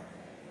father.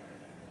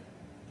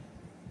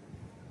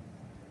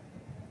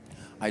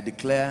 I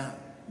declare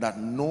that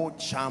no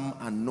charm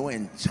and no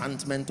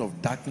enchantment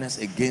of darkness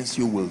against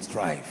you will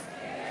thrive.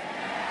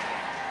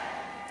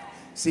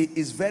 See,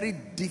 it's very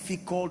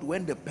difficult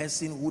when the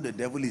person who the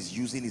devil is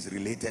using is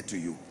related to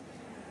you.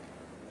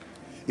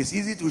 It's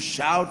easy to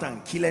shout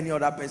and kill any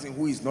other person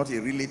who is not a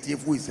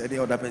relative, who is any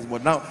other person.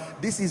 But now,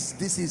 this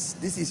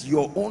is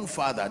your own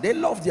father. They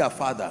love their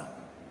father.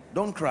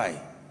 Don't cry.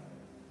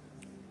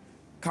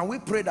 Can we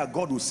pray that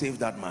God will save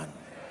that man?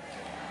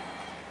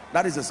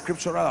 That is a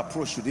scriptural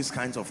approach to these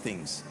kinds of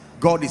things.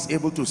 God is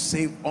able to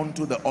save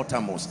unto the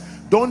uttermost.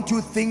 Don't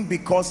you think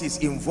because he's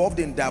involved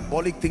in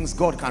diabolic things,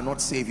 God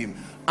cannot save him?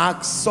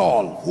 Ask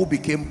Saul, who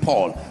became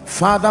Paul.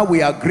 Father,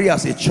 we agree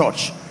as a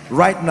church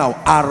right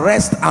now,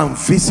 arrest and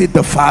visit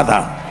the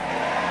father.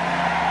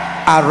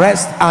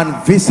 Arrest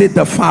and visit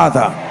the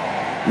father.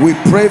 We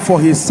pray for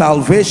his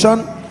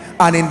salvation,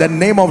 and in the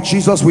name of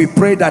Jesus we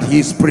pray that he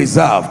is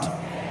preserved.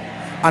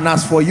 And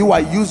as for you, I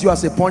use you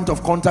as a point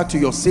of contact to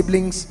your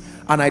siblings,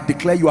 and I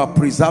declare you are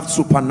preserved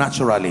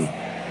supernaturally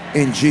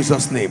in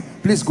Jesus' name.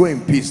 Please go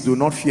in peace. Do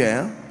not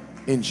fear,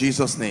 in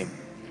Jesus' name.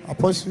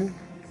 Apostle,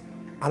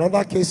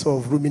 another case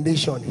of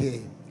rumination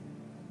here.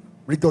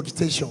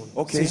 Regurgitation.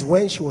 Okay. Since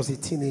when she was a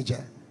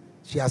teenager,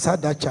 she has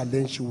had that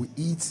challenge. She will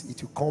eat,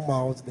 it will come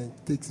out, then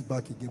takes it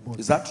back again. But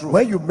is that true?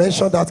 When you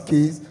mentioned that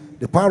case,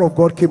 the power of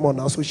God came on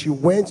her, so she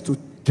went to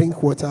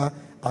drink water,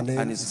 and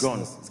then it's gone.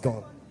 It's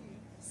gone.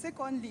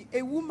 Secondly,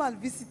 a woman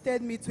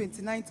visited me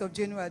 29th of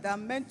January that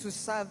I'm meant to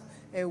serve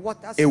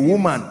water. A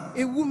woman?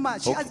 A woman.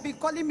 She Okay. has been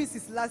calling me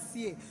since last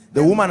year.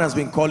 The woman has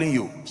been calling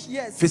you?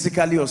 Yes.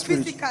 Physically or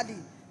spiritually? Physically.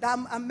 That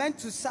I'm meant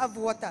to serve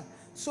water.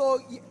 So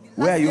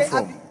where are you year,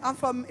 from? I'm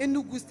from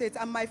Enugu State,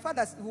 and my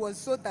father was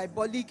so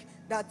diabolic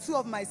that two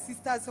of my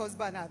sister's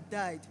husbands have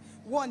died.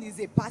 One is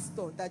a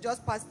pastor that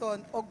just passed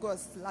on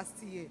August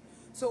last year.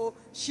 So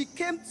she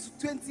came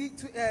to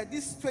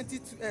this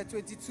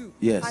 2022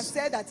 yes, and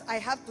said that I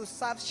have to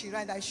serve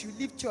Shrine, that I should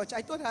leave church.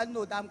 I told her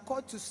no, that I'm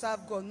called to serve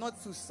God,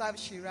 not to serve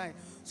Shrine.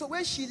 So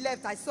when she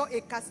left, I saw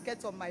a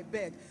casket on my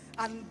bed.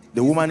 And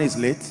the woman is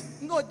late?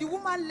 No, the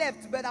woman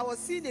left, but I was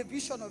seeing a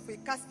vision of a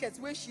casket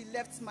when she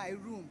left my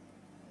room.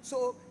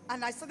 So,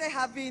 and I started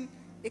having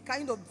a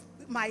kind of,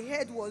 my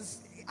head was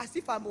as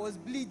if I was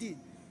bleeding.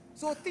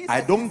 So things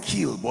I don't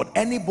kill, but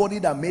anybody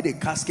that made a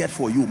casket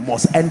for you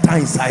must enter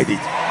inside it.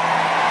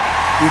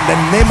 In the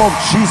name of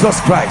Jesus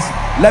Christ,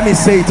 let me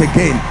say it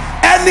again.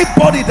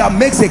 Anybody that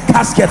makes a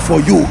casket for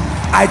you,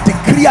 I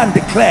decree and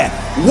declare,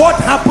 what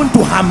happened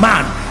to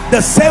Haman, the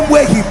same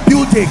way he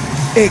built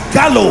a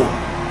gallows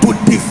to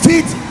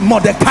defeat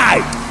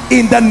Mordecai,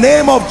 in the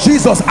name of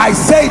Jesus, I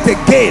say it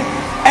again.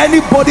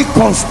 Anybody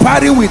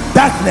conspiring with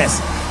darkness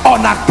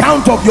on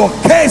account of your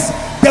case,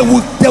 they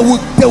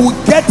will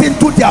get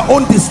into their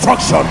own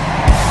destruction.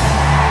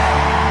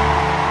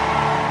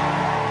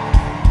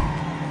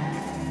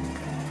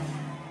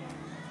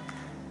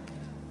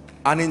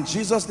 And in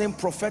Jesus' name,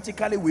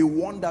 prophetically, we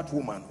warn that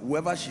woman,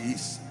 whoever she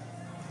is,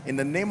 in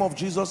the name of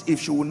Jesus,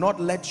 if she will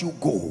not let you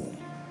go,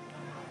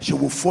 she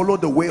will follow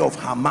the way of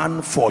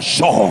Haman for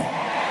sure.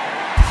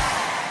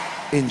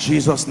 In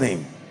Jesus'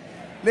 name.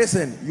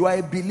 Listen, you are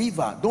a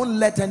believer. Don't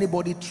let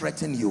anybody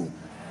threaten you.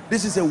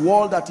 This is a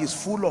world that is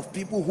full of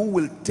people who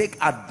will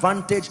take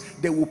advantage.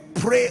 They will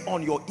prey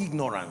on your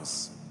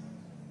ignorance.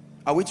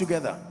 Are we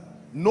together?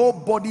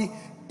 Nobody,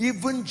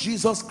 even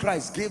Jesus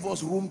Christ, gave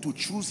us room to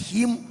choose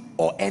him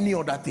or any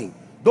other thing.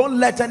 Don't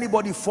let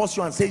anybody force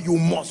you and say you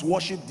must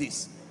worship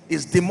this.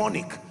 It's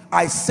demonic.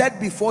 I set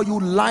before you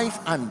life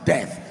and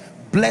death.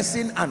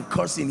 blessing and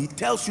cursing. He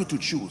tells you to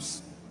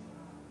choose.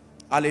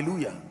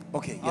 Hallelujah.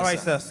 Okay. Yes, all right,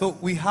 sir. So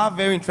we have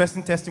very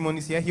interesting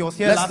testimonies here. He was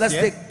here last let's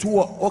year. take two.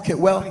 Okay.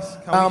 Well,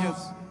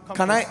 Please,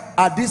 can I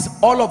add this?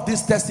 All of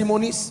these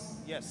testimonies?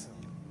 Yes.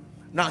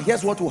 Now,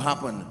 here's what will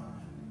happen.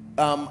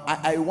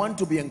 I want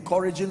to be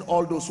encouraging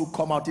all those who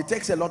come out. It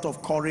takes a lot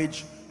of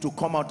courage to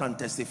come out and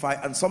testify,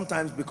 and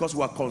sometimes because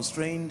we are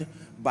constrained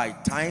by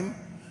time.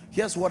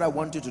 Here's what I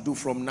want you to do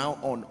from now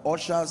on,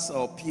 ushers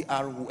or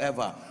PR,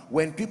 whoever.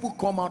 When people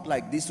come out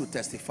like this to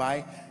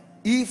testify,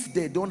 if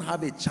they don't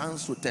have a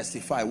chance to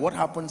testify, what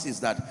happens is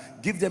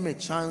that give them a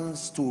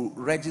chance to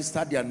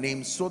register their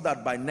names so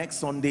that by next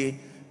Sunday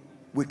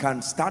we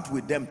can start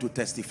with them to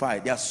testify.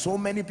 There are so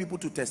many people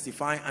to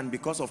testify, and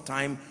because of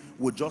time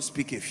we'll just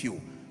pick a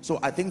few. So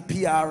I think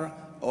PR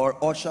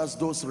or ushers,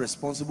 those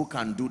responsible,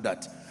 can do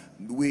that.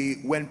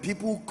 When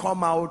people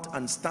come out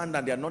and stand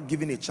and they are not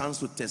given a chance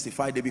to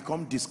testify, they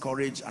become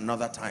discouraged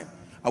another time.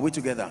 Are we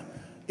together?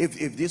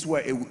 If this were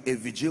a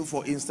vigil,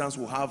 for instance,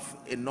 we'll have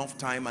enough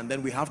time, and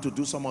then we have to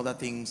do some other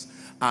things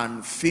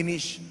and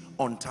finish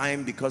on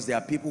time because there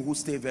are people who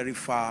stay very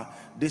far.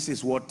 This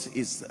is what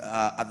is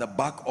at the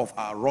back of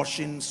our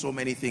rushing so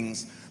many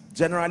things.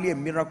 Generally, a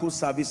miracle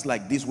service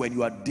like this, when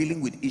you are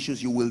dealing with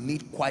issues, you will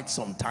need quite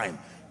some time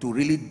to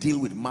really deal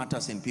with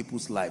matters in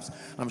people's lives.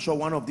 I'm sure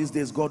one of these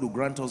days God will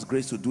grant us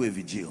grace to do a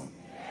vigil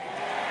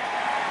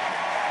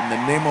in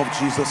the name of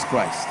Jesus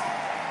Christ,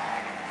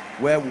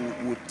 where we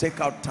will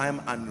take out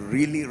time and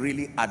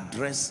really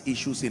address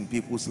issues in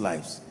people's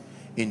lives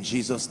in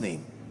Jesus'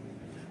 name.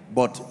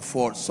 But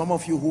for some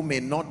of you who may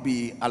not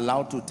be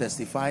allowed to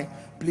testify,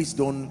 please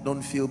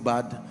don't feel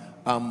bad.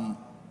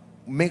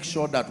 Make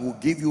sure that we'll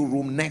give you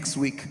room next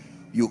week.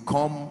 You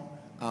come,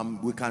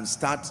 we can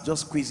start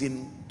just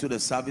squeezing to the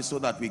service so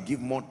that we give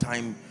more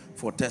time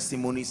for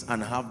testimonies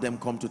and have them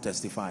come to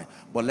testify.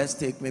 But let's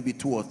take maybe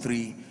 2 or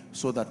 3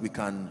 so that we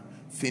can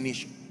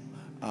finish.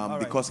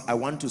 Because I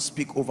want to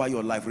speak over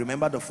your life.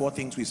 Remember the 4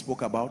 things we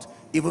spoke about?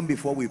 Even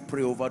before we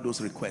pray over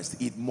those requests,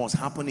 it must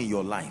happen in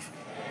your life.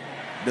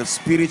 The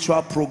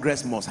spiritual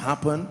progress must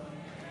happen.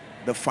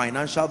 The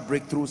financial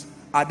breakthroughs.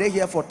 Are they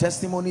here for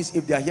testimonies?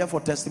 If they are here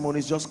for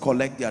testimonies, just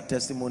collect their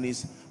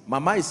testimonies.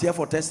 Mama is here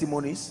for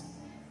testimonies.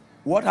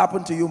 What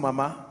happened to you,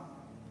 Mama?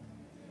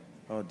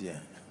 Oh dear.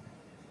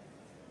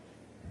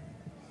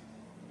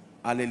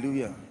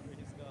 Hallelujah.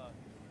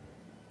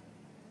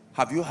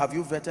 Have you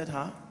vetted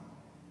her?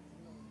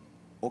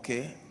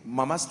 Okay,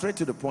 Mama, straight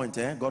to the point,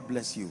 eh? God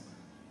bless you.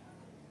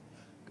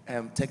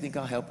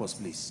 Technical help us,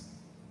 please.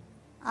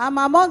 I'm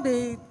among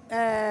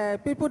the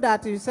people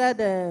that you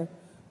said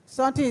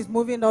something is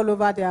moving all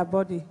over their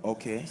body.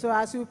 Okay. So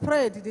as you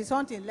prayed, the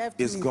something left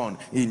It's me. gone.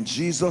 In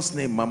Jesus'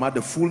 name, Mama,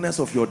 the fullness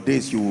of your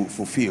days you will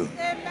fulfill.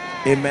 Amen.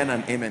 Amen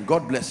and amen.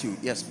 God bless you.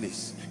 Yes,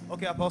 please.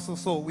 Okay, Apostle.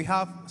 So we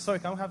have, sorry,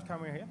 can we have the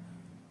camera here?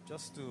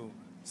 Just to,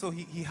 so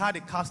he had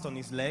a cast on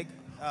his leg.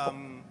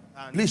 And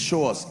please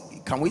show us.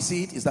 Can we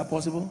see it? Is that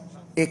possible?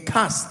 A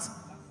cast.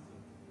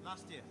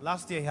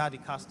 Last year he had a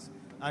cast,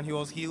 and he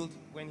was healed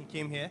when he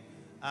came here,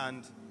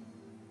 and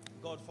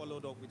God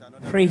followed up with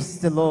another. Praise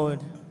the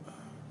Lord.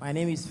 My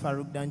name is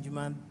Farouk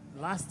Danjuman.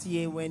 Last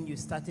year when you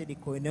started the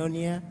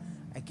Koinonia,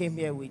 I came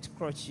here with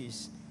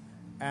crutches,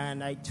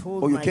 and I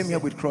told you came here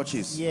with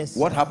crutches? Yes.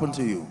 What happened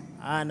to you?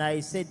 And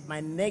I said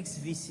my next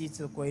visit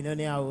to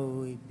Koinonia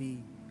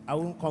I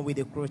won't come with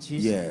the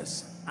crutches.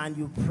 Yes. And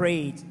you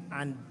prayed,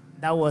 and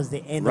that was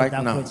the end right of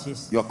that now,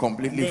 crutches. You're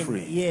completely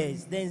free.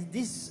 Yes. Then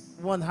this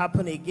one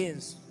happened again.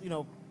 You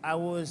know, I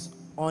was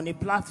on a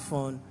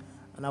platform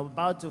and I was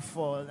about to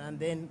fall, and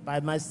then by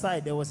my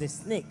side there was a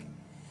snake.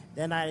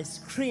 Then I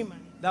screamed.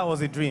 That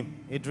was a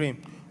dream. A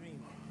dream.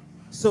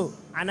 So,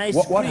 and I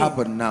screamed. What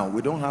happened now?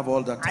 We don't have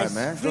all that time,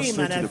 man. Just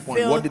straight to the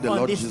point. What did the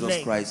Lord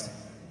Jesus Christ?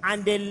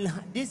 And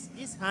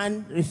this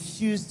hand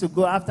refused to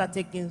go after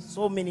taking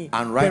so many.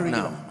 And right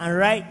now. And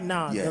right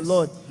now, yes, the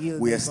Lord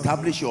healed. We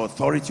establish your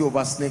authority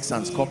over snakes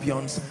and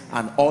scorpions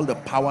and all the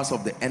powers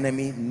of the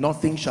enemy.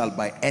 Nothing shall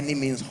by any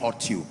means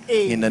hurt you.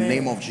 Amen. In the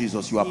name of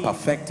Jesus, you are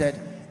perfected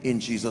in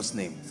Jesus'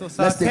 name. So,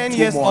 sir, 10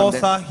 years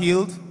ulcer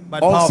healed.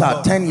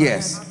 Ulcer, 10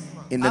 years.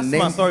 In the asthma,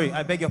 name. Sorry,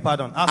 I beg your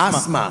pardon.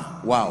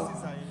 Asthma.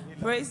 Wow.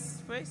 Praise.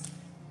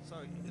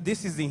 Sorry,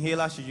 this is the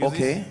inhaler she uses.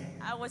 Okay.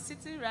 I was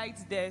sitting right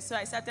there, so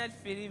I started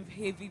feeling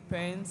heavy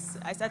pains.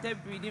 I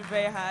started breathing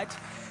very hard.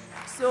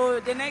 So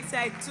the next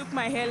day I took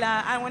my inhaler,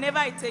 and whenever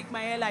I take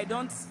my inhaler,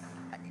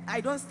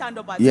 I don't stand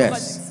up at all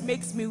because it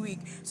makes me weak.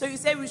 So you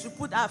said we should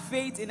put our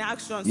faith in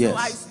action. Yes. So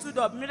I stood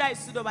up. Immediately I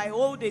stood up, I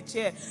hold a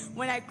chair.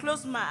 When I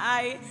closed my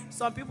eye,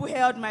 some people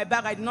held my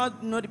back. I did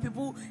not know the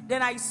people.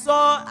 Then I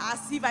saw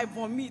as if I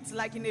vomit,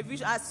 like in a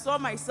vision. I saw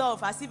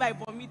myself as if I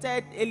vomit.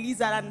 vomited a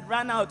lizard and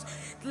ran out.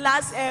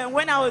 Last,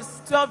 when I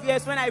was 12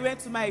 years, when I went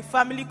to my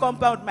family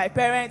compound, my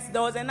parents,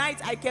 there was a night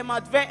I came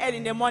out very early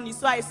in the morning,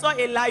 so I saw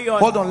a lion.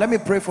 Hold on, let me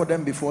pray for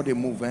them before they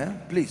move.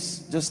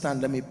 Please, just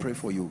stand, let me pray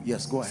for you.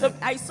 Yes, go ahead. So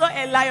I saw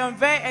a lion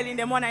very early in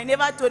the morning. I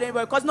never told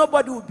anybody because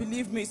nobody would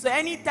believe me. So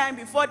anytime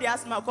before the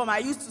asthma come, I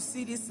used to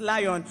see this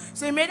lion.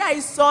 So immediately I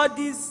saw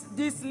this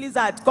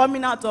lizard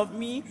coming out of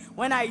me.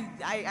 When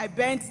I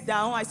bent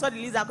down, I saw the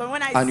lizard coming.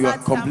 When I and you are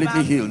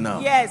completely healed now.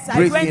 Yes,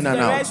 breathe I went in to and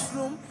the out.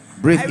 restroom.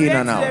 Breathe in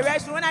and out. The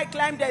restroom. When I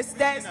climbed the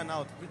stairs.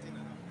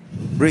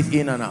 Breathe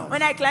in and out.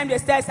 When I climbed the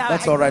stairs,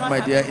 that's all right, my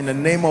dear. In the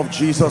name of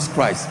Jesus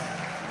Christ,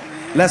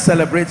 let's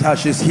celebrate her.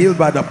 She's healed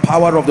by the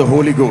power of the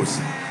Holy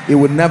Ghost. It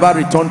will never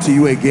return to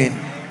you again.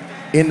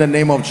 In the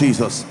name of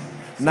Jesus.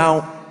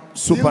 Now,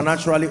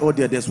 supernaturally, oh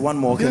dear, there's one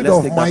more. Okay,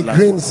 let's take that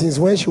migraine since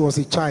when she was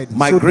a child.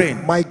 Migraine.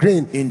 So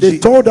migraine. They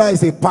told her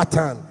it's a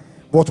pattern.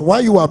 But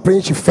while you were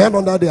praying, she fell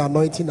under the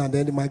anointing, and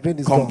then the migraine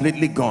is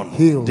completely gone.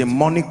 Healed.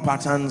 Demonic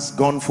patterns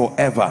gone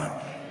forever.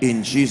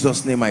 In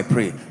Jesus' name I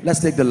pray. Let's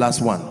take the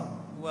last one.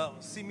 Well,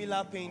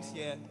 similar pains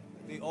here.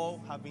 They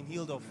all have been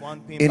healed of one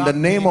pain. In the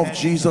name of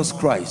Jesus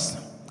Christ,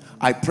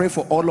 I pray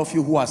for all of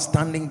you who are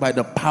standing by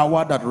the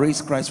power that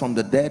raised Christ from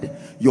the dead.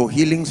 Your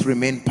healings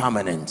remain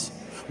permanent.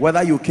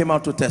 Whether you came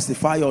out to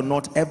testify or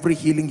not, every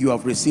healing you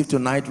have received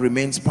tonight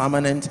remains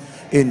permanent.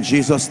 In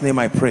Jesus' name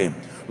I pray.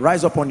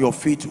 Rise up on your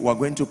feet. We're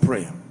going to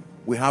pray.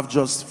 We have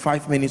just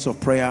 5 minutes of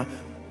prayer.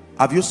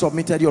 Have you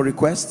submitted your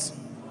requests?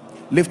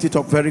 Lift it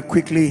up very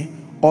quickly.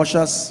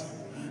 Ushers.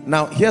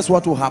 Now here's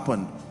what will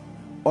happen.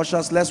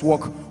 Ushers, let's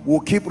walk.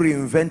 We'll keep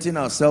reinventing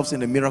ourselves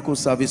in the miracle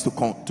service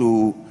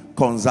to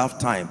conserve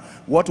time.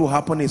 What will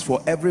happen is,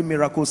 for every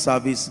miracle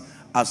service,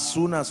 as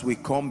soon as we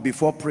come,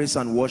 before praise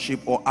and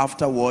worship or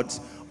afterwards,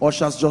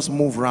 ushers just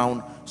move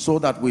around so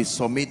that we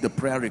submit the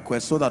prayer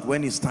request, so that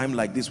when it's time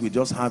like this, we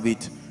just have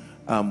it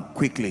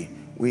quickly.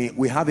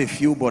 We have a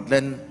few, but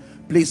then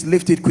please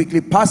lift it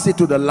quickly. Pass it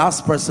to the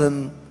last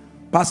person.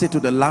 Pass it to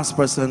the last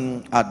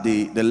person at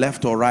the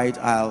left or right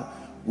aisle.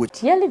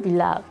 Dearly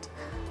beloved,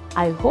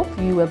 I hope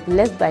you were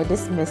blessed by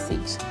this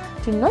message.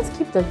 Do not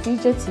keep the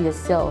video to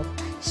yourself.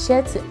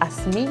 Share to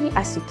as many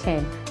as you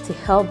can to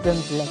help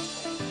them bless.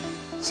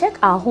 Check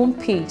our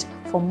homepage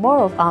for more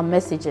of our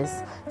messages.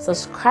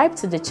 Subscribe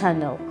to the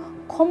channel,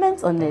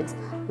 comment on it,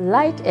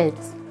 like it.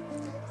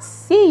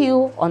 See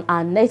you on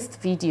our next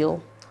video.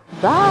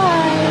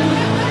 Bye.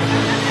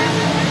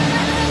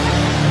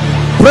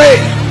 Pray,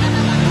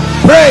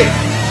 pray,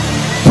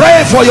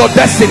 pray for your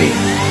destiny.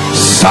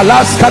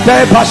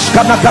 Salaskade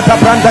bashkana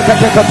katabranda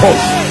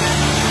katekatos.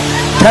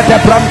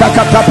 Katabranda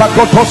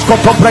katapakotos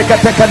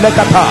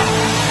kotobrekatekelekata.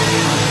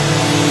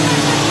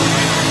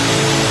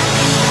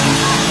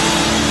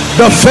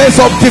 The phase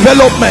of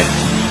development.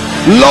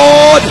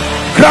 Lord,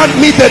 grant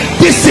me the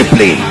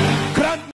discipline